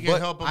 Yeah, right? But you can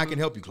help them. I can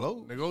help you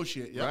close.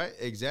 Negotiate, yeah. Right,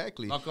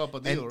 exactly. Lock up a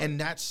deal, and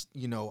that's,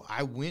 you know,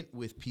 I went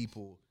with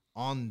people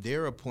on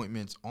their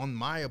appointments, on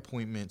my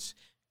appointments,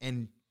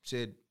 and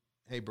said,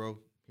 hey, bro,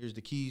 here's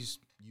the keys.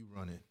 You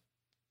run it.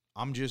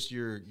 I'm just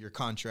your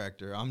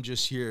contractor. I'm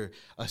just your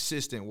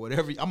assistant.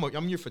 Whatever.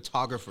 I'm your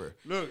photographer.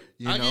 Look,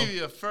 I'll give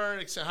you a fair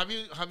example.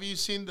 Have you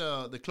seen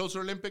the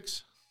Closer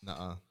Olympics?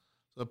 Nuh-uh.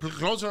 The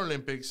Closer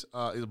Olympics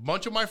is a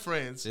bunch of my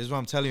friends. This is what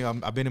I'm telling you.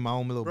 I've been in my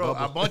own little bubble.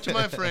 A bunch of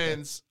my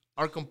friends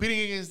are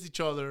competing against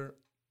each other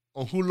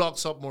on who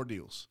locks up more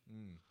deals.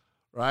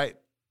 Right?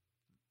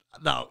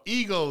 Now,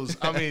 egos.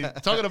 I mean,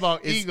 talking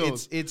about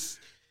egos. It's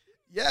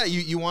Yeah,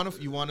 you want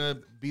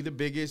to be the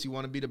biggest, you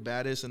want to be the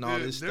baddest, and all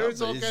this stuff. There's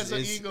but all kinds of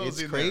egos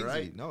it's in crazy. there,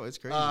 right? No, it's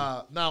crazy.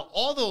 Now,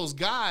 all those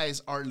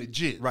guys are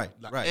legit. Right,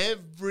 right.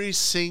 Every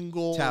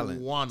single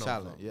one of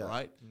them, yeah.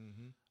 right?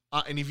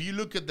 And if you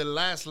look at the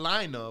last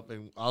lineup,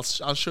 and I'll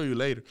show you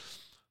later,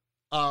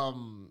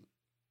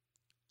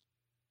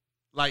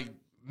 like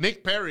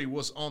Nick Perry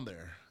was on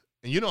there,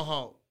 and you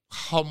know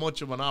how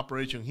much of an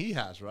operation he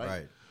has, right?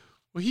 Right.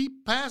 Well, he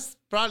passed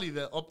probably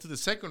up to the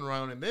second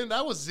round, and then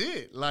that was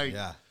it. Like,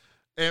 Yeah.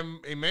 and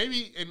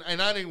maybe,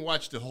 and I didn't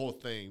watch the whole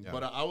thing, Yeah.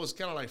 but I was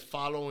kind of like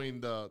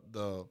following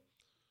the.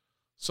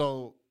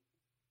 So,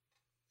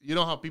 you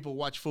know how people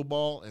watch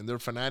football and they're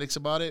fanatics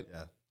about it?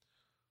 Yeah.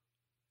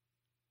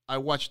 I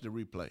watched the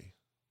replay.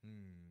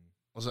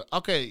 I was like,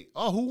 okay,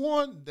 who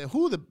won?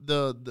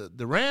 The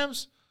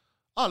Rams?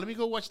 Oh, let me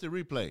go watch the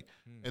replay.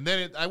 And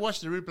then I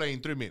watched the replay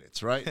in 3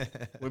 minutes, right?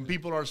 When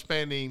people are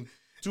spending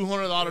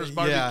 $200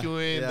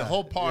 barbecuing, the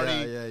whole party.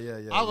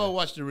 Yeah. I'll go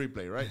watch the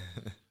replay, right?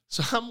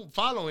 So I'm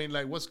following,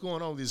 like, what's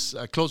going on with this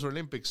Closer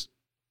Olympics.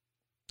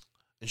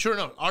 And sure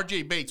enough,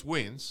 RJ Bates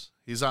wins.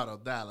 He's out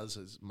of Dallas.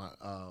 It's my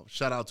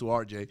shout out to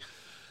RJ.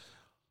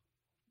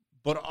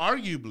 But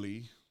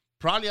arguably,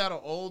 probably out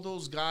of all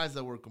those guys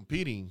that were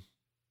competing,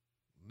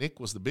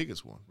 Nick was the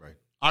biggest one. Right.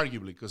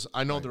 Arguably, because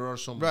I know there are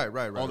some other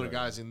right.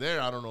 guys in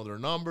there. I don't know their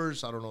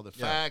numbers. I don't know the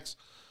facts.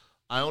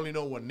 I only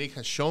know what Nick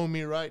has shown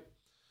me, right?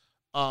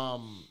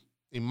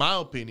 In my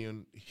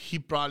opinion, he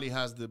probably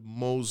has the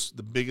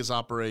biggest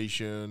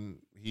operation.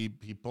 He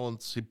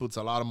puts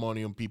a lot of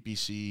money on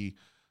PPC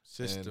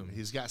system.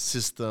 He's got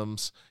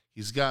systems.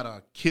 He's got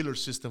a killer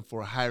system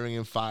for hiring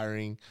and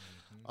firing.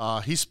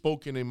 He's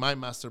spoken in my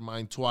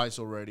mastermind twice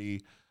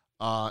already.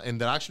 And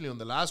then actually on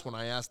the last one,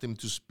 I asked him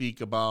to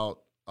speak about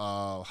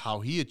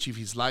how he achieved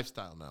his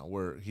lifestyle now,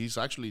 where he's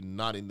actually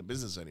not in the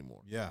business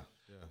anymore. Yeah.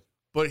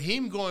 But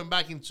him going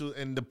back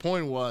and the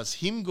point was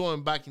him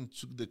going back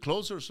into the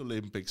Closers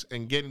Olympics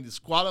and getting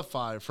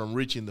disqualified from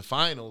reaching the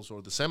finals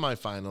or the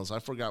semifinals. I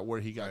forgot where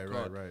he got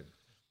caught. Right.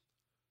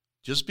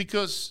 Just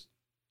because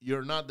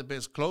you're not the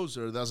best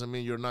closer doesn't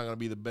mean you're not going to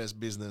be the best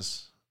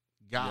business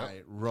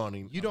guy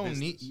running. You don't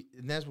need,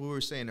 and that's what we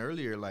were saying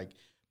earlier. Like,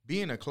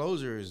 being a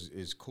closer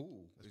is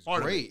cool. It's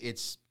great.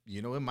 It's,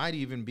 it might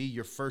even be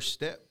your first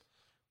step.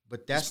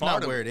 But that's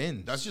not where it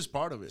ends. That's just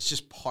part of it. It's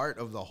just part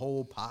of the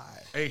whole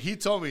pie. Hey, he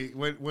told me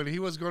when he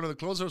was going to the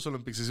Closers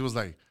Olympics, he was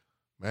like,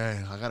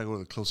 man, I got to go to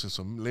the Closers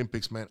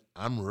Olympics, man.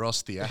 I'm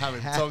rusty. I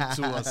haven't talked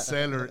to a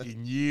seller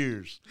in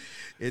years.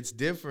 It's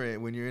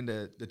different when you're in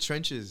the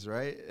trenches,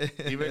 right?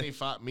 Even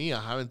if I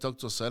haven't talked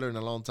to a seller in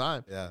a long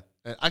time. Yeah.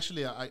 And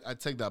actually, I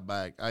take that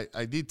back. I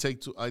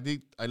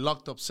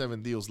locked up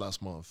 7 deals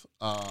last month.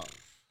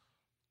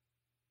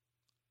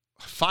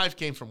 5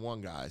 came from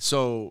one guy.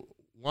 So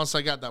once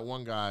I got that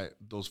one guy,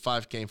 those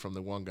 5 came from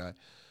the one guy.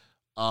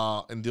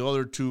 And the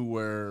other 2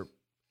 were,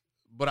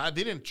 but I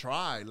didn't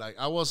try. Like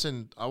I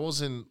wasn't, or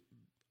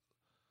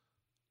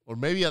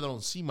maybe I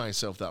don't see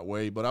myself that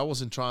way, but I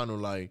wasn't trying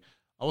to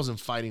I wasn't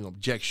fighting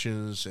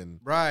objections and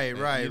right.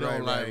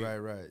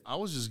 I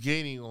was just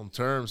gaining on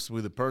terms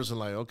with the person.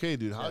 Like, okay,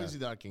 dude, how is it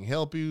that I can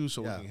help you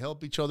so we can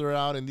help each other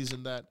out and this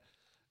and that.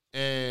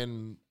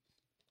 And,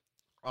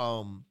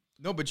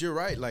 no, but you're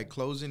right. Like,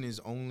 closing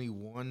is only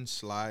one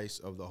slice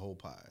of the whole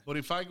pie. But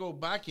if I go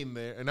back in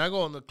there and I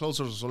go on the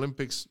Closers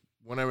Olympics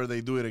whenever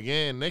they do it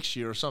again next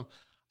year or something,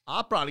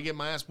 I'll probably get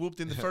my ass whooped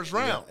in the first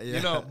round,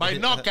 by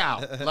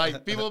knockout.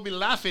 Like, people will be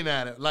laughing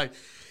at it. Like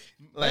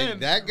man,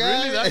 that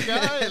guy? Really, that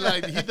guy?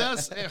 Like, he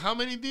does how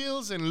many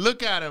deals? And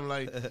look at him.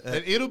 Like,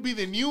 and it'll be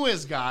the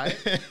newest guy,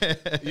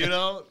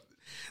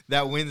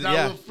 that wins.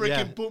 That will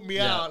freaking put me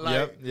out.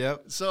 Like,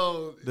 yep.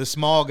 So the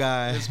small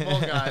guy.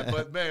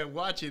 But man,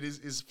 watch it.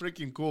 It's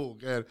freaking cool.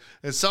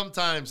 And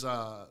sometimes,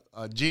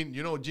 Gene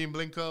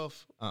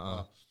Blinkoff.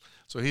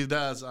 So he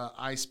does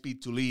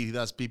iSpeed to Lead. He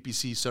does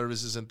PPC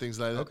services and things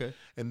like that. Okay.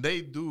 And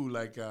they do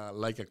like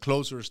a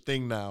closers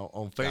thing now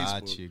on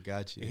Facebook.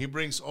 Got you. And he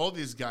brings all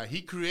these guys.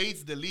 He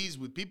creates the leads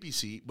with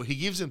PPC, but he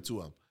gives them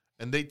to them.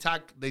 And they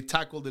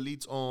tackle the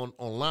leads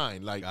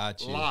online, like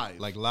live.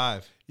 Like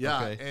live.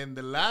 Yeah. Okay. And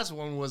the last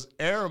one was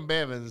Aaron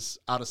Bevins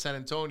out of San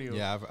Antonio.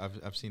 Yeah,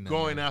 I've seen that.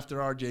 Going after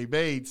RJ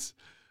Bates.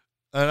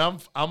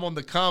 And I'm on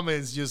the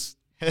comments just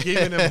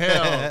giving him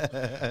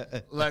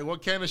hell. Like,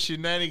 what kind of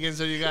shenanigans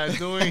are you guys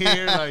doing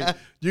here? Like,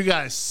 you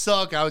guys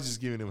suck. I was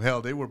just giving him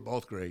hell. They were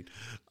both great.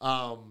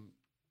 But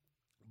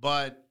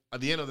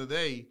at the end of the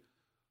day,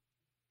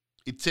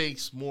 it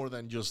takes more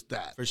than just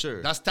that. For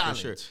sure. That's talent.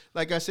 For sure.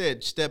 Like I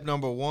said, step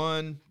number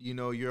 1,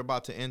 you're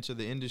about to enter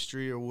the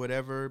industry or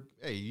whatever.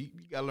 Hey, you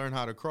got to learn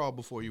how to crawl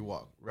before you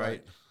walk,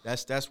 right?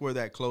 That's where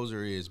that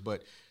closer is.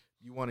 But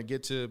you want to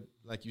get to,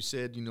 like you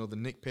said, the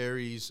Nick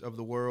Perrys of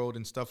the world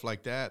and stuff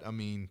like that. I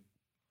mean,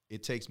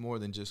 it takes more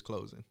than just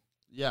closing.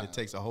 Yeah. It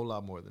takes a whole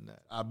lot more than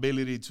that.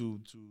 Ability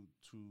to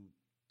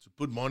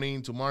put money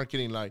into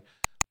marketing. Like,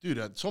 dude,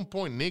 at some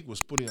point, Nick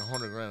was putting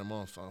 $100,000 a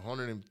month,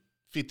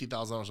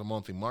 $150,000 a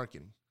month in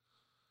marketing.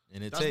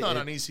 And that's not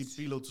an easy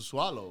pillow to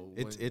swallow.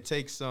 It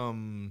takes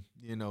some,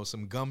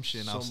 some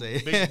gumption. I'll Some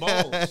say big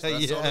balls. That's all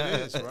it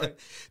is, right?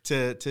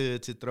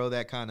 to throw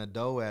that kind of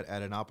dough at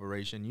an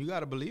operation, you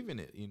got to believe in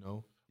it.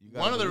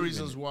 One of the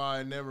reasons why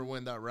I never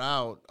went that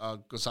route,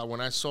 because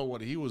when I saw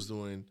what he was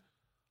doing,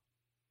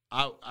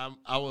 I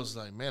was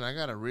like, man, I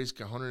gotta risk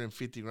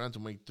 150 grand to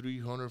make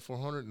 300,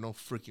 400. No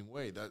freaking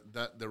way.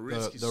 That the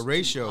risk is the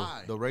ratio, too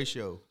high. the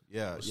ratio,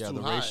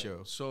 the high.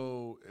 ratio.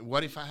 So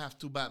what if I have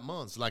 2 bad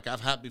months like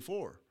I've had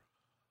before?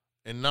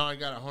 And now I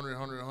got 100.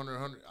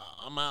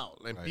 I'm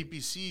out. And Right.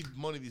 PPC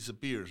money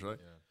disappears, right?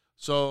 Yeah.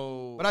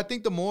 So, But I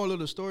think the moral of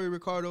the story,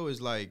 Ricardo,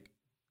 is like,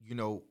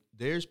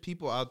 there's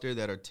people out there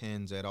that are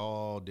 10s at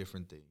all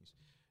different things,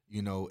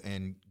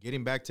 and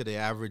getting back to the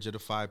average of the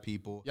 5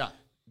 people, yeah,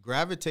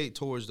 gravitate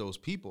towards those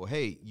people.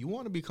 Hey, you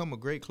want to become a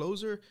great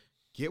closer?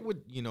 Get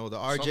with, the of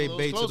RJ those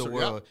Bates of the closer,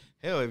 world.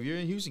 Hell, if you're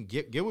in Houston,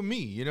 get with me.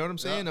 You know what I'm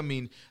saying? Yeah. I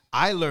mean,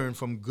 I learned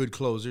from good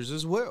closers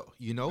as well.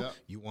 Yeah.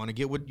 You want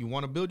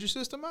to build your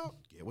system out?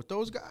 Get with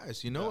those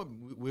guys. Yeah.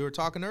 We were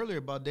talking earlier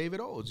about David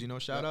Oates.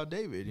 Shout out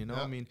David.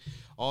 Yeah. I mean,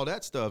 all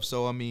that stuff.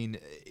 So I mean,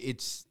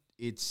 it's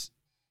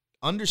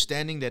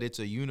understanding that it's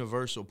a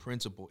universal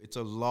principle. It's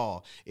a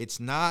law.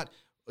 It's not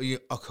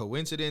a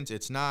coincidence.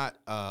 It's not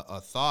a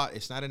thought.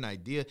 It's not an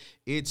idea.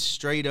 It's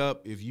straight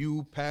up. If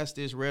you pass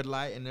this red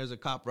light and there's a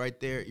cop right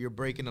there, you're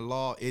breaking the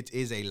law. It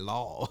is a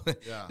law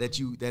Yeah.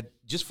 that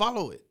just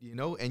follow it,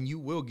 and you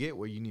will get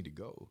where you need to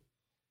go.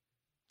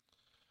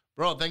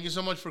 bro, thank you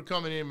so much for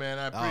coming in, man.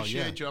 I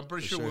appreciate yeah, you. I'm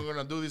pretty for sure sure. we're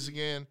gonna do this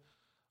again.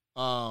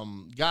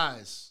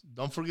 Guys,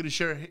 don't forget to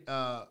share.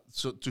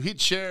 So to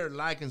hit share,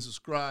 like, and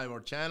subscribe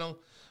our channel.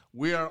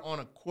 We are on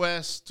a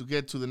quest to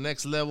get to the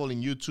next level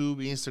in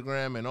YouTube,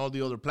 Instagram, and all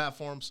the other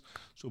platforms.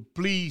 So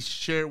please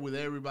share with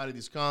everybody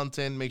this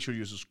content. Make sure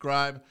you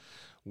subscribe.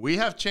 We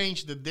have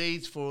changed the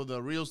dates for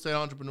the Real Estate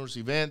Entrepreneurs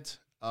event.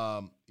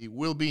 It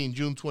will be in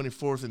June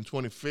 24th and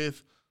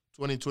 25th,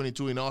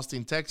 2022 in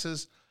Austin,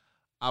 Texas.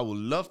 I would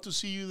love to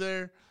see you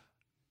there.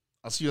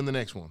 I'll see you on the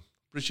next one.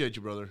 Appreciate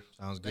you, brother.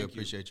 Sounds good. Thank you.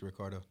 Appreciate you,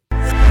 Ricardo.